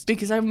to text.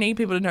 because I need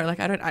people to know like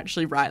I don't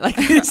actually write like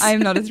this. I am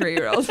not a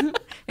 3-year-old.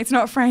 It's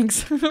not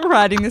Frank's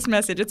writing this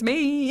message. It's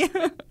me.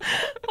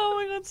 Oh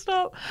my God, can't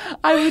stop.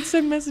 I would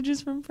send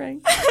messages from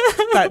Frank.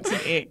 That's an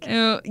ick.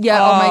 Yeah.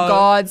 Oh my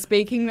God.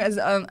 Speaking as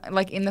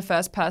like in the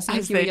first person,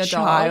 As if you were their your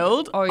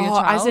child. dog or your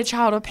child. As a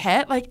child or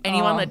pet, like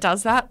anyone that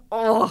does that.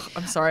 Oh,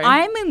 I'm sorry.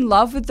 I'm in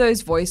love with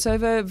those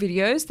voiceover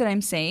videos that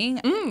I'm seeing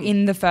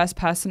in the first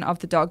person of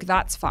the dog.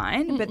 That's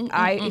fine. But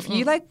if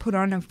you like put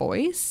on a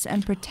voice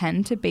and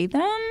pretend to be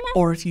them.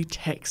 Or if you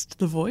text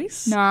the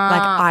voice. Nah.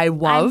 Like, I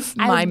love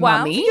my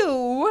mummy.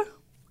 You.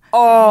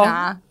 Oh,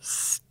 Nah.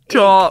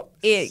 stop.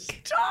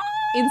 Ick. Stop.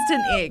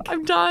 Instant ick.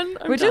 I'm done.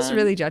 We're just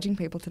really judging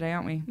people today,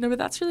 aren't we? No, but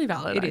that's really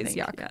valid. It I is, think.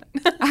 yuck.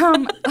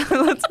 Yeah.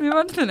 Let's move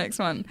on to the next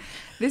one.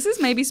 This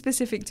is maybe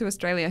specific to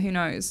Australia. Who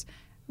knows?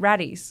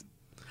 Ratties.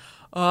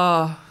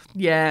 Oh,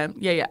 yeah.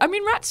 I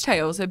mean, rat's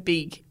tails are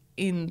big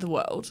in the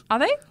world. Are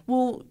they?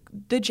 Well,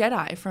 the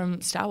Jedi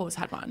from Star Wars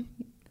had one.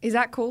 Is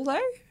that cool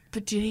though?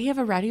 But did he have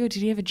a ratty or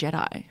did he have a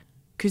Jedi?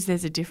 Because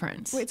there's a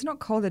difference. Well, it's not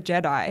called a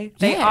Jedi.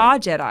 They Yeah. are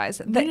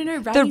Jedis. No.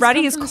 The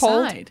ratty is come from the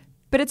called, side.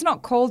 but it's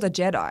not called a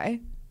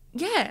Jedi.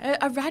 Yeah,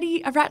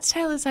 a rat's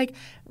tail is like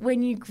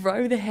when you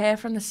grow the hair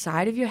from the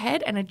side of your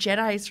head, and a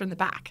Jedi is from the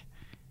back.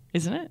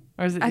 Isn't it?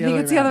 Or is it? I think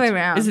it's the other way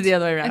around. Is it the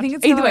other way around? I think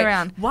it's the other way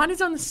around. One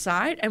is on the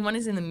side and one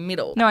is in the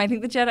middle. No, I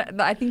think the Jedi.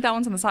 I think that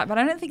one's on the side, but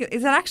I don't think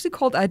is that actually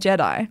called a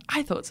Jedi?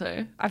 I thought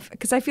so.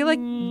 Because I feel like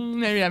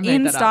Maybe I've made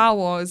in that Star up.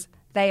 Wars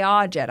they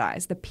are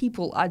Jedis. The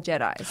people are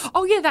Jedis.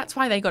 Oh yeah, that's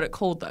why they got it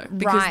called though.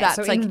 Because that's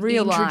so like in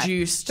real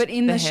introduced. life, but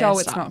in the show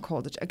it's hairstyle. not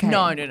called. Okay,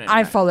 No.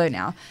 I follow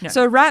now. No.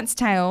 So a rat's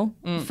tail,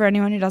 for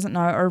anyone who doesn't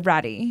know, or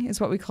ratty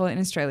is what we call it in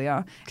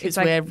Australia. Because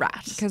we're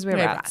rats. Because we're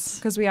rats.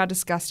 Because we are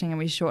disgusting and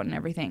we shorten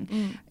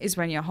everything. Is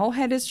when your whole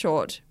head is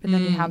short, but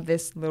then you have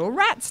this little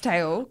rat's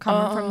tail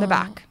coming from the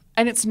back.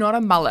 And it's not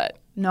a mullet.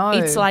 No.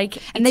 It's like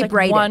And they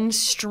braid it. one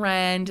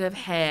strand of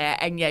hair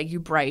and you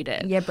braid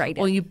it. Yeah, braid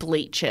it. Or you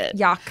bleach it.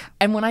 Yuck.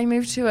 And when I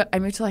moved to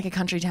like a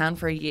country town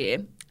for a year,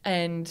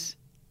 and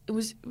it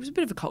was a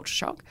bit of a culture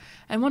shock.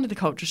 And one of the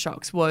culture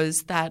shocks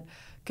was that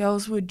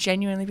girls would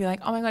genuinely be like,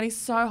 "Oh my God, he's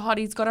so hot,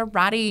 he's got a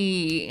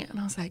ratty." And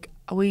I was like,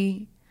 Are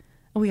we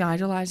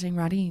idolizing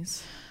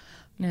ratties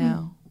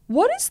now?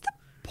 What is the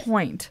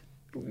point?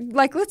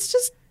 Like, let's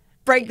just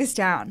break this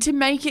down. To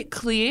make it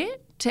clear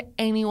to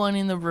anyone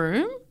in the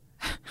room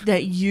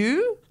that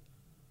you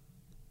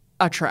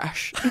are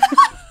trash.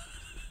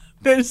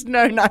 There's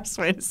no nice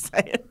way to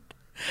say it.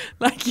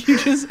 Like you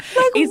just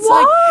it's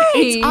why?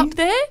 like it's up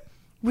there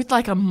with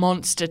like a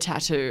monster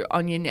tattoo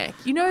on your neck.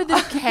 You know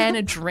the can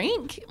of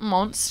drink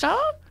monster?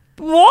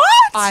 What?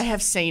 I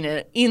have seen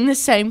it in the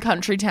same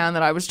country town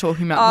that I was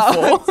talking about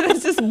before. So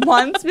it's just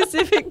one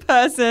specific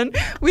person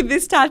with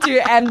this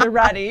tattoo and the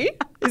ratty.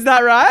 Is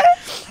that right?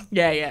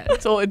 Yeah.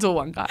 It's all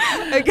one guy.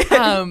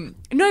 Okay.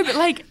 No, but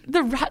like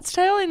the rat's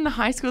tail in the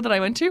high school that I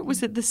went to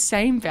was at the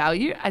same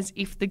value as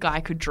if the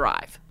guy could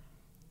drive.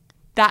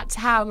 That's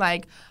how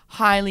like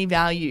highly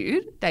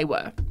valued they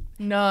were.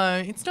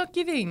 No, it's not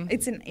giving.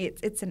 It's an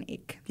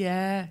ick.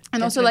 Yeah.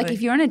 And also, like,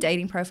 if you're on a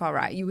dating profile,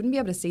 right, you wouldn't be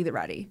able to see the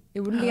ratty. It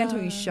wouldn't be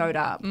until you showed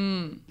up.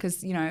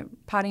 Because, you know,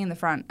 party in the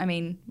front. I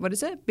mean, what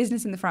is it?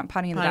 Business in the front,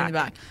 party in the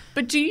back.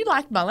 But do you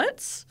like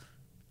mullets?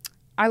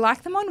 I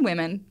like them on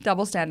women.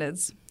 Double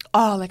standards.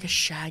 Oh, like a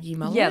shaggy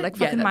mullet? Yeah, like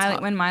fucking that's Miley.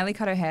 hot. When Miley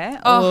cut her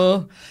hair.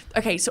 Oh.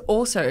 Okay, so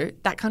also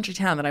that country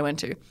town that I went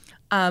to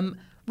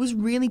was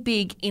really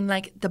big in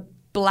like the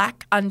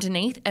black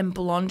underneath and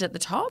blonde at the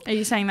top. Are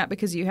you saying that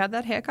because you had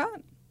that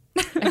haircut?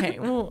 Okay,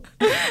 well,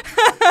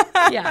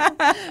 yeah.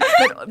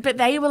 But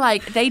they were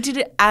like, they did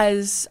it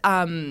as,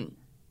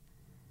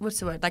 what's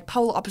the word? Like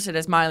polar opposite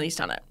as Miley's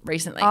done it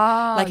recently.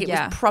 Oh, like it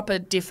yeah. was proper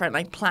different,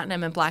 like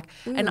platinum and black.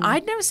 And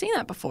I'd never seen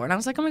that before. And I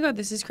was like, oh my God,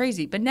 this is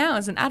crazy. But now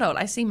as an adult,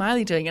 I see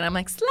Miley doing it. And I'm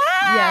like, slay!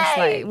 Yeah,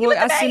 slay. You Well, look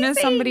as soon as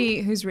amazing.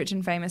 somebody who's rich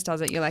and famous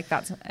does it, you're like,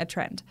 that's a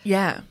trend.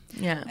 Yeah.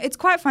 It's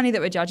quite funny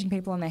that we're judging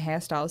people on their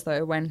hairstyles,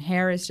 though, when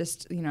hair is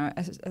just, you know,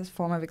 a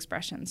form of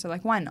expression. So,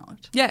 like, why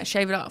not? Yeah,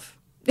 shave it off.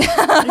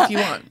 If you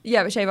want.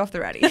 Yeah, but shave off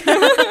the ratty.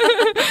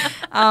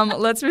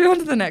 Let's move on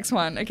to the next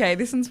one. Okay,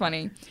 this one's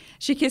funny.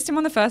 She kissed him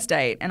on the first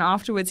date, and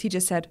afterwards he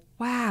just said,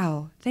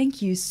 "Wow,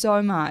 thank you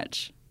so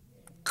much."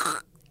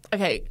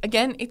 Okay,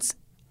 again,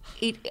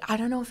 I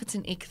don't know if it's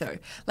an ick though.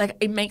 Like,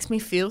 it makes me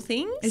feel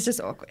things. It's just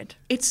awkward.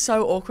 It's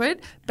so awkward,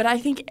 but I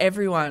think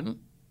everyone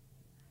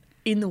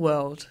in the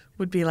world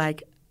would be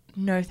like,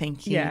 no,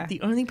 thank you. Yeah.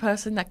 The only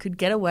person that could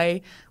get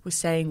away with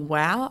saying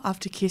wow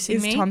after kissing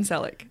Is me. Tom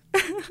Selleck.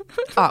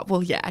 Oh,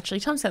 well, yeah, actually,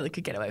 Tom Selleck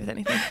could get away with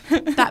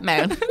anything. That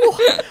man.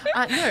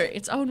 No,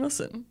 it's Owen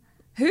Wilson.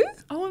 Who?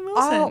 Owen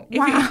Wilson. Oh,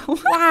 wow.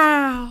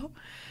 Wow.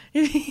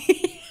 Yeah,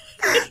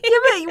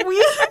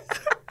 but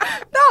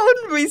that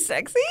wouldn't be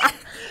sexy.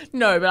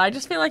 No, but I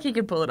just feel like he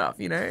could pull it off,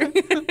 you know?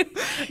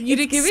 You'd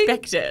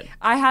expect it.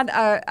 I had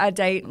a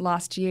date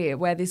last year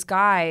where this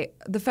guy,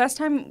 the first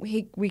time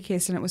we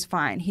kissed and it was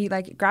fine, he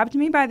like grabbed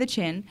me by the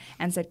chin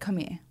and said, "Come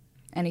here."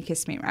 And he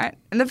kissed me, right?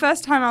 And the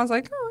first time I was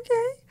like, "Oh,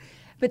 okay."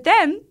 But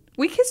then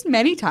we kissed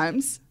many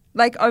times,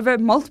 like over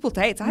multiple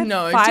dates. I had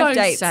No, 5 don't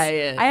dates.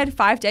 say it. I had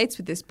 5 dates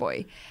with this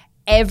boy.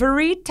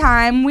 every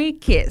time we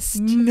kissed,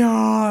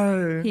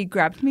 No. he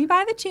grabbed me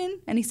by the chin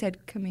and he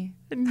said, "Come here."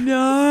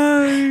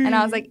 No. And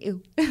I was like,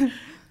 "Ew."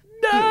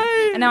 No.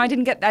 And now I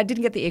didn't get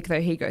the ick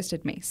though. He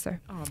ghosted me. So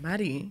Oh,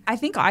 Maddie. I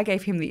think I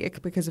gave him the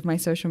ick because of my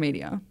social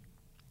media.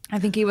 I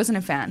think he wasn't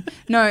a fan.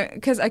 No,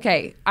 because,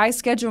 okay, I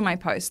schedule my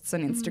posts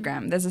on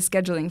Instagram. There's a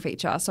scheduling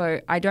feature.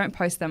 So I don't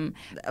post them.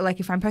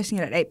 Like if I'm posting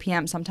it at 8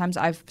 p.m., sometimes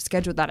I've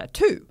scheduled that at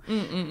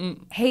 2.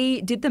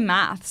 He did the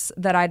maths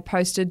that I'd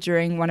posted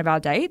during one of our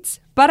dates,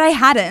 but I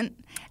hadn't.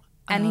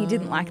 And he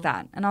didn't like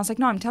that. And I was like,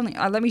 no, I'm telling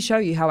you, let me show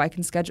you how I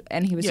can schedule.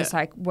 And he was just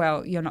like,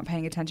 well, you're not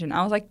paying attention.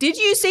 I was like, did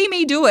you see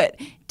me do it?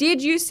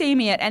 Did you see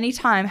me at any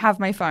time have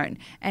my phone?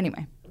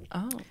 Anyway,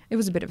 it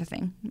was a bit of a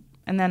thing.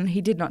 And then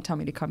he did not tell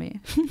me to come here.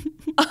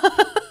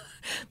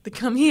 The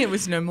come here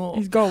was no more.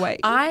 He's go away.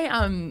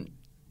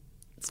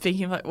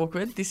 Speaking of like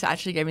awkward, this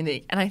actually gave me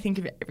the, and I think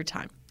of it every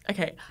time.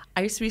 Okay,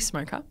 I used to be a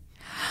smoker.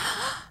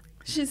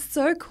 She's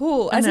so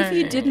cool. As if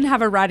you didn't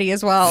have a ratty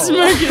as well.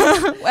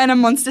 And a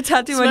monster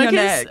tattoo on your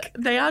neck.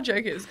 They are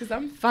jokers because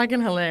I'm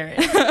fucking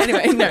hilarious.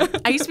 Anyway, no,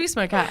 I used to be a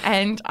smoker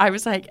and I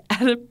was like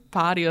at a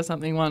party or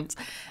something once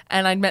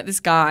and I'd met this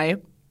guy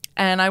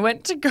and I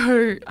went to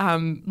go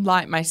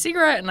light my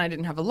cigarette and I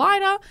didn't have a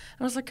lighter. And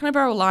I was like, can I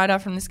borrow a lighter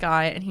from this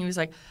guy? And he was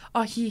like,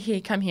 oh,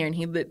 here, come here. And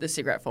he lit the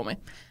cigarette for me.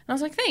 And I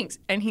was like, thanks.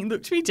 And he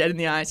looked me dead in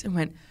the eyes and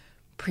went,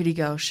 pretty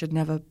girls should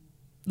never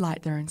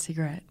light their own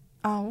cigarette.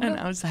 Oh, and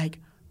I was like,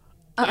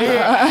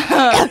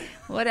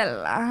 what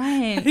a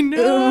line. I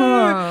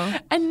know.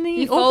 And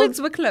the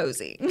folds were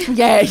closing.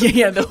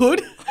 Yeah. The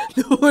hood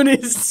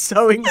is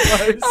so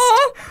enclosed.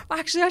 Oh,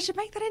 actually, I should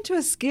make that into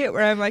a skit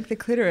where I'm like the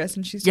clitoris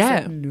and she's just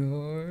like,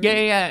 no.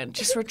 Yeah.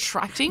 Just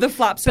retracting. The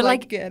flaps but are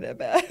like, get it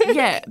back.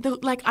 Yeah.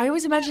 I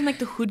always imagine like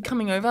the hood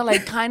coming over,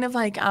 like kind of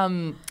like,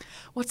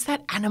 what's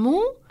that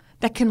animal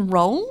that can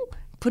roll?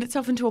 Put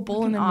itself into a ball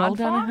like and then roll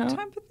down a hill?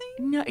 type of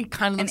thing? No, it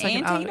kind of looks like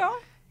an anteater?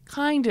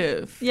 Kind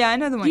of. Yeah, I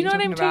know the one you know you're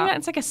what I'm talking talking about?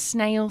 It's like a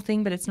snail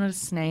thing, but it's not a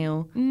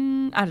snail.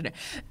 I don't know.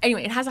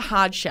 Anyway, it has a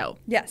hard shell.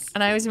 Yes.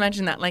 And I always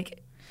imagine that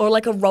or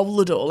like a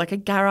roller door, like a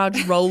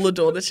garage roller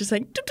door that's just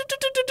like,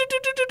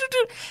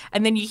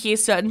 and then you hear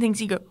certain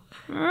things, you go,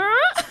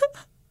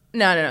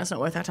 no, it's not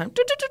worth our time.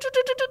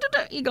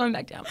 You're going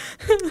back down.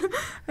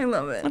 I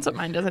love it. That's what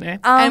mine does anyway.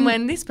 And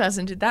when this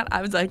person did that,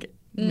 I was like,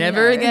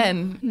 never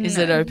again is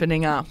it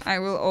opening up. I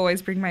will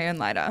always bring my own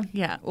lighter.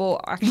 Yeah.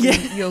 Or actually,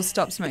 you'll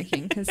stop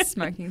smoking because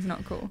smoking is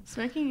not cool.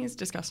 Smoking is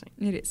disgusting.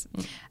 It is.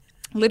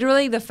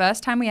 Literally the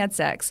first time we had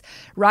sex,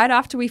 right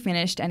after we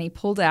finished and he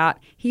pulled out,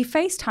 he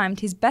FaceTimed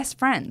his best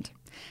friend.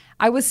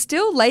 I was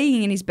still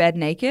laying in his bed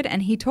naked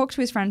and he talked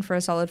to his friend for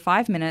a solid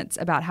 5 minutes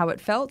about how it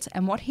felt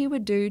and what he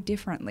would do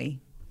differently.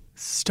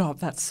 Stop.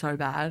 That's so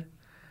bad.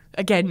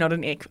 Again, not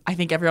an ick. I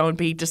think everyone would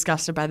be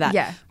disgusted by that.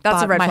 Yeah,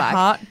 that's a red flag. flag. My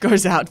heart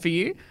goes out for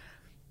you.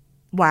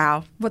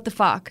 Wow. What the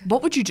fuck?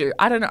 What would you do?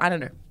 I don't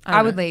know.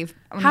 I would leave.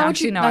 How would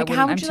you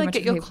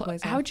get your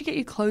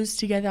clothes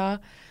together?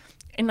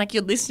 And like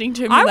you're listening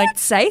to him. I like, would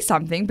say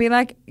something. Be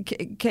like,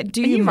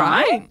 do you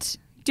mind? Right?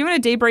 Do you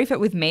want to debrief it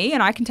with me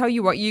and I can tell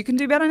you what you can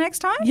do better next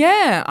time?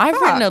 Yeah, I've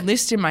written a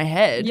list in my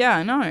head. Yeah,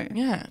 I know.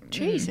 Yeah,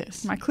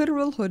 Jesus. My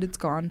clitoral hood, it's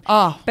gone.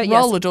 Oh, but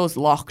roller door's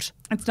locked.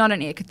 It's not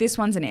an ick. This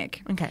one's an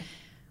ick. Okay.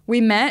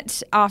 We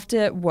met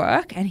after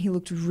work and he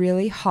looked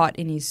really hot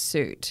in his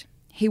suit.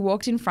 He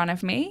walked in front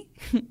of me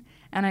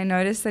and I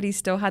noticed that he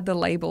still had the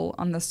label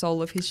on the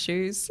sole of his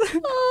shoes.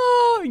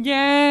 Oh,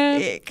 yeah.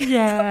 Ick.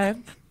 Yeah.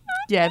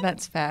 Yeah,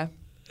 that's fair.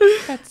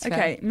 That's fair.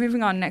 Okay,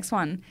 moving on. Next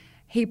one.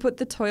 He put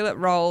the toilet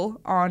roll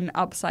on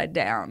upside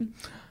down.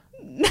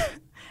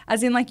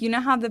 As in, like, you know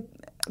how there's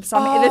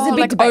a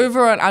big debate.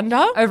 Over and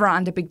under? Over or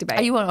under, big debate.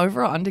 Are you an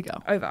over or under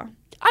girl? Over.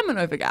 I'm an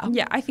over girl.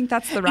 Yeah, I think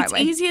that's the right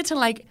way. It's easier to,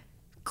 like,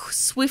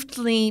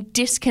 swiftly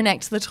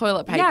disconnect the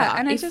toilet paper. Yeah,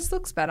 and it just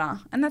looks better.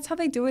 And that's how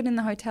they do it in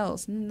the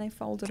hotels. And then they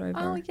fold it over.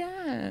 Oh,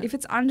 yeah. If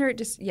it's under, it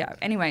just, yeah.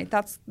 Anyway,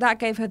 that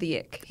gave her the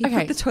ick. He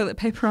put the toilet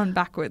paper on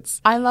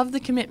backwards. I love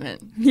the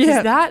commitment.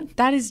 Yeah.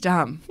 That is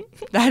dumb.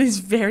 That is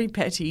very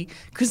petty.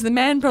 Because the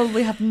man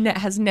probably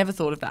has never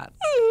thought of that.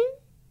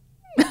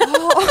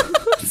 Oh,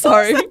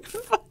 sorry.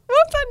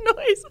 What's that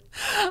noise?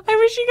 I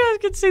wish you guys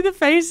could see the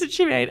face that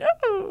she made.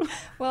 Oh.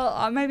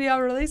 Well, maybe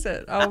I'll release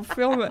it. I'll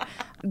film it.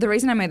 The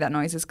reason I made that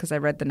noise is because I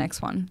read the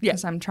next one.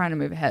 Because I'm trying to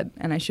move ahead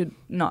and I should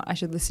not. I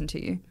should listen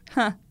to you.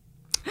 Huh.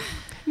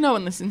 No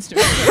one listens to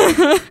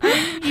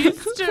it.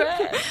 Used to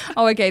it.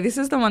 Oh, okay. This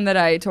is the one that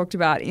I talked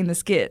about in the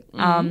skit.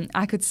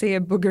 I could see a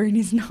booger in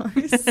his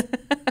nose.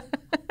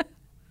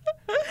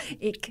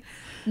 Ick.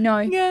 No.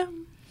 Yeah.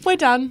 We're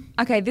done.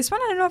 Okay, this one,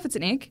 I don't know if it's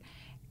an ick.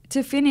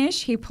 To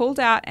finish, he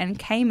pulled out and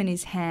came in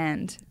his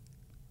hand.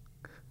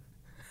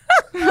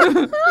 Like,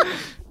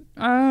 what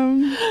are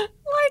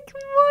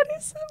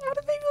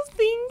people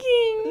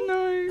thinking?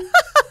 No.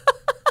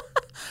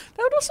 That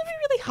would also be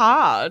really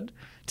hard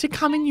to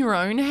come in your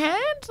own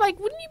hand. Like,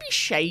 wouldn't you be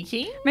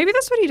shaking? Maybe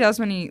that's what he does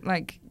when he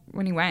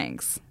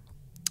wanks.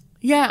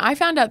 Yeah, I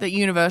found out that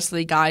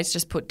universally guys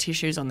just put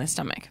tissues on their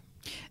stomach.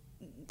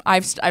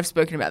 I've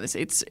spoken about this.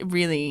 It's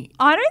really...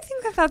 I don't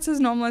think that that's as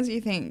normal as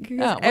you think.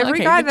 well, Every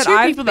okay, guy the that two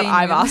I've people that been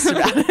I've with- asked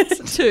about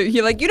it. two.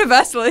 You're like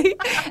universally,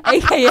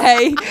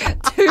 aka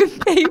 2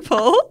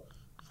 people.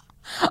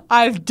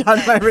 I've done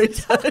my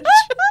research.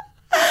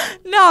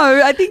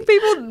 No, I think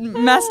people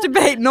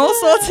masturbate in all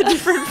sorts of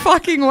different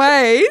fucking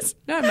ways.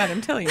 No, man,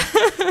 I'm telling you.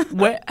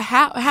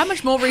 How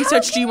much more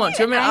research do you want?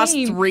 Do you want me to ask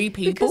aim? 3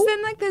 people? Because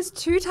then, like, there's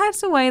 2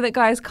 types of way that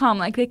guys come.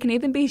 Like, they can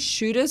either be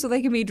shooters or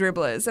they can be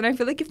dribblers. And I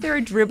feel like if they're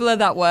a dribbler,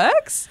 that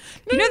works.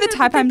 You know the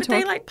type I'm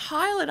talking. They like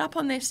pile it up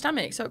on their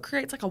stomach, so it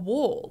creates like a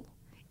wall.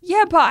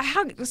 Yeah, but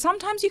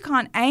sometimes you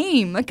can't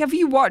aim. Like, have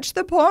you watched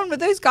the porn with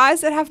those guys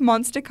that have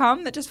monster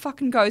cum that just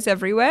fucking goes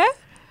everywhere?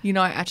 You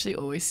know, I actually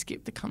always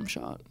skip the cum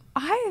shot.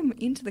 I am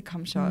into the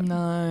cum shot.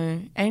 No,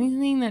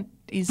 anything that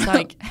is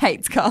like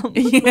Hates cum.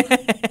 Yeah.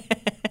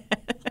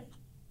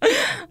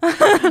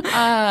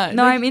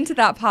 No, I'm into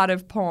that part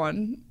of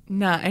porn.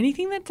 Nah,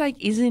 anything that like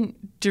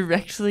isn't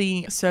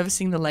directly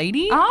servicing the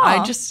lady, Oh,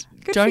 I just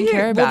good don't for you.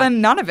 care about. Well,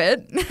 then none of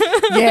it.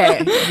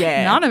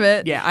 yeah, None of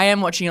it. Yeah, I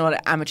am watching a lot of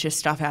amateur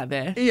stuff out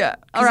there. Yeah.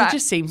 All Because right. it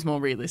just seems more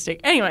realistic.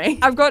 Anyway,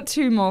 I've got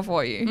 2 more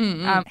for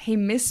you. He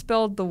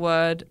misspelled the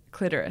word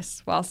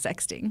clitoris while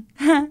sexting.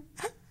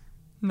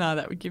 no,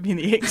 that would give me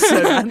the ick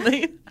so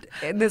badly.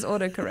 There's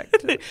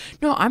autocorrect.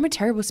 No, I'm a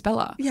terrible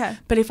speller. Yeah.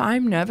 But if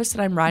I'm nervous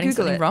that I'm writing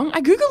Google something it. wrong, I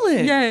Google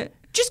it. Yeah.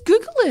 Just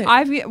Google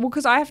it.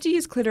 Because I have to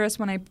use clitoris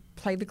when I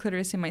play the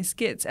clitoris in my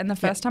skits, and the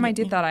first time I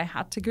did that, I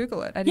had to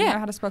Google it. I didn't know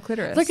how to spell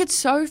clitoris. Like, it's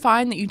so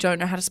fine that you don't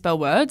know how to spell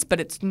words, but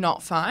it's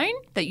not fine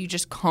that you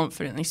just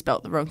confidently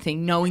spelt the wrong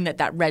thing, knowing that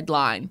red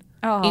line,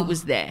 it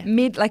was there.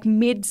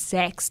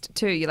 mid-sexed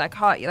too. You're like,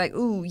 hot. You're like,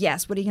 ooh,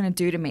 yes. What are you gonna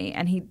do to me?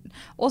 And he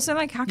also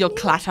like, how can Your you-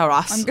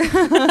 clitoris.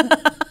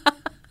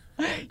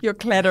 your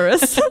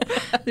clitoris,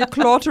 your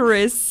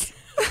clitoris.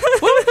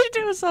 What would you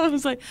do if someone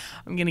was like,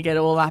 I'm going to get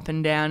all up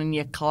and down in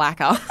your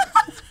clacker?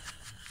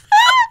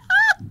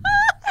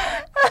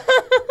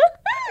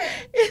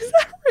 Is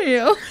that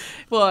real?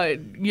 Well,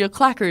 your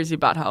clacker is your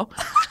butthole.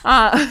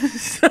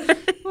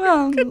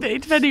 Well, Could be,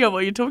 depending on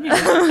what you're talking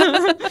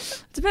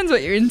about. depends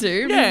what you're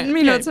into. Yeah,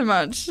 Me yeah. not so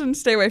much. And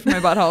stay away from my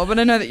butthole, but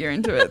I know that you're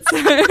into it. So.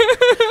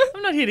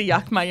 I'm not here to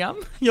yuck my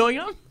yum. Your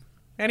yum.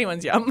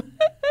 Anyone's yum.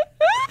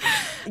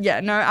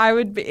 Yeah, no, I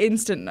would be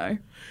instant no.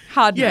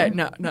 Hard no. Yeah,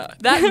 no.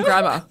 That and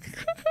grammar.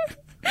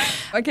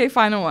 Okay,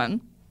 final one.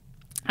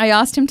 I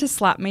asked him to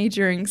slap me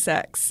during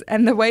sex,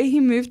 and the way he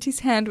moved his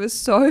hand was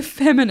so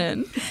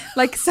feminine.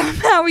 Like,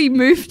 somehow he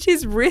moved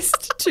his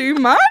wrist too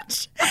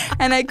much,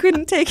 and I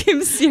couldn't take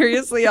him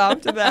seriously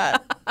after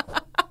that.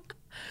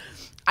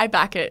 I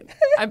back it.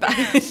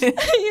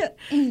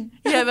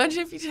 Yeah,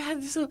 imagine if you just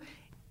had this little...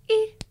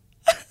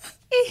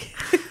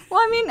 Well,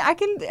 I mean,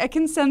 I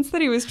can sense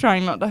that he was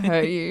trying not to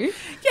hurt you.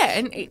 Yeah,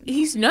 and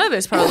he's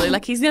nervous probably.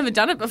 Like, he's never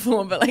done it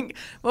before. But, like,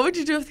 what would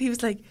you do if he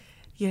was like,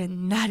 you're a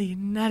naughty,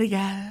 naughty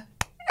guy?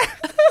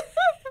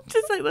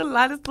 Just like the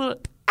lightest little...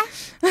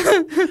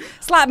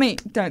 Slap me.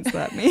 Don't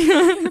slap me.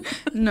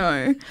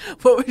 No.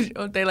 What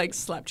would they, like,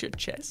 slapped your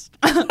chest?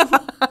 Do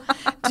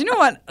you know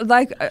what?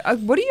 Like,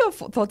 what are your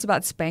thoughts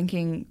about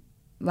spanking,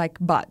 like,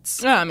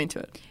 butts? Oh, I'm into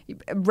it.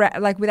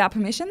 Like, without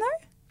permission,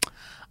 though?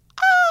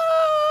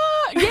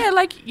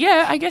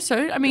 Yeah, I guess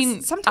so. I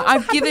mean, Sometimes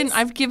I've it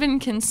happens. given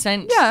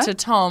consent Yeah. to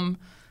Tom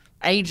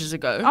ages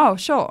ago. Oh,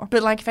 sure.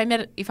 But like, if I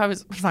met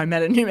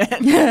a new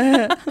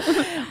man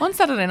on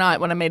Saturday night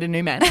when I met a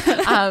new man,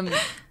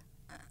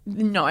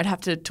 no, I'd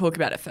have to talk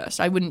about it first.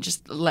 I wouldn't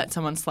just let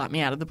someone slap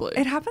me out of the blue.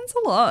 It happens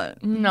a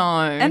lot. No,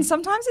 And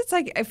sometimes it's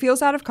like, it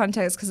feels out of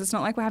context because it's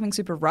not like we're having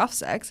super rough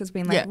sex. It's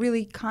been like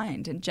really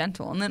kind and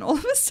gentle. And then all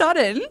of a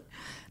sudden,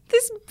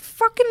 this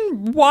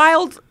fucking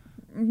wild,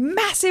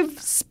 massive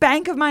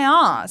spank of my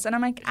ass. And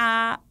I'm like,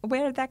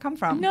 where did that come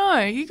from? no,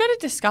 you got to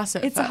discuss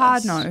it. It's a first.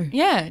 hard no.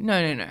 Yeah,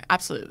 no,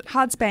 absolutely.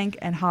 Hard spank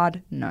and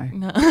hard no.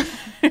 No.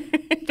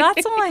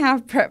 That's all I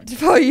have prepped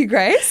for you,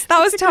 Grace. That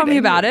was a Tell good Me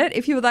About ending. It.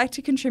 If you would like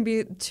to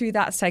contribute to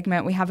that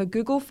segment, we have a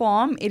Google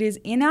form. It is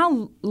in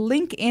our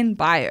link in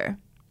bio.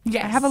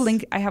 Yes. I have a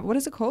link. what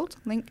is it called?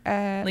 Link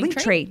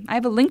Linktree? tree. I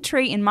have a link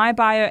tree in my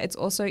bio. It's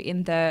also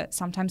in the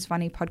Sometimes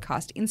Funny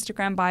podcast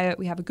Instagram bio.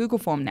 We have a Google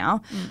form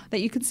now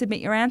that you can submit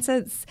your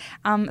answers.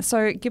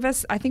 So give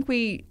us, I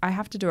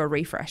have to do a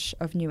refresh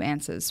of new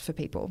answers for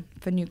people,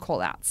 for new call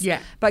outs. Yeah.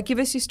 But give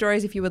us your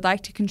stories if you would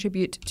like to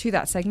contribute to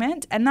that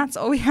segment. And that's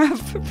all we have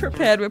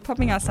prepared. We're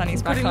popping our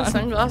sunnies back Putting the on.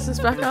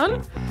 sunglasses back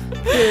on.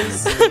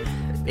 Because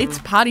it's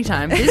party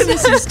time.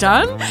 Business is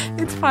done.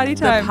 It's party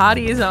The time.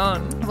 party is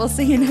on. We'll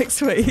see you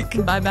next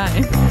week.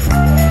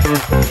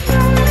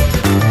 Bye-bye.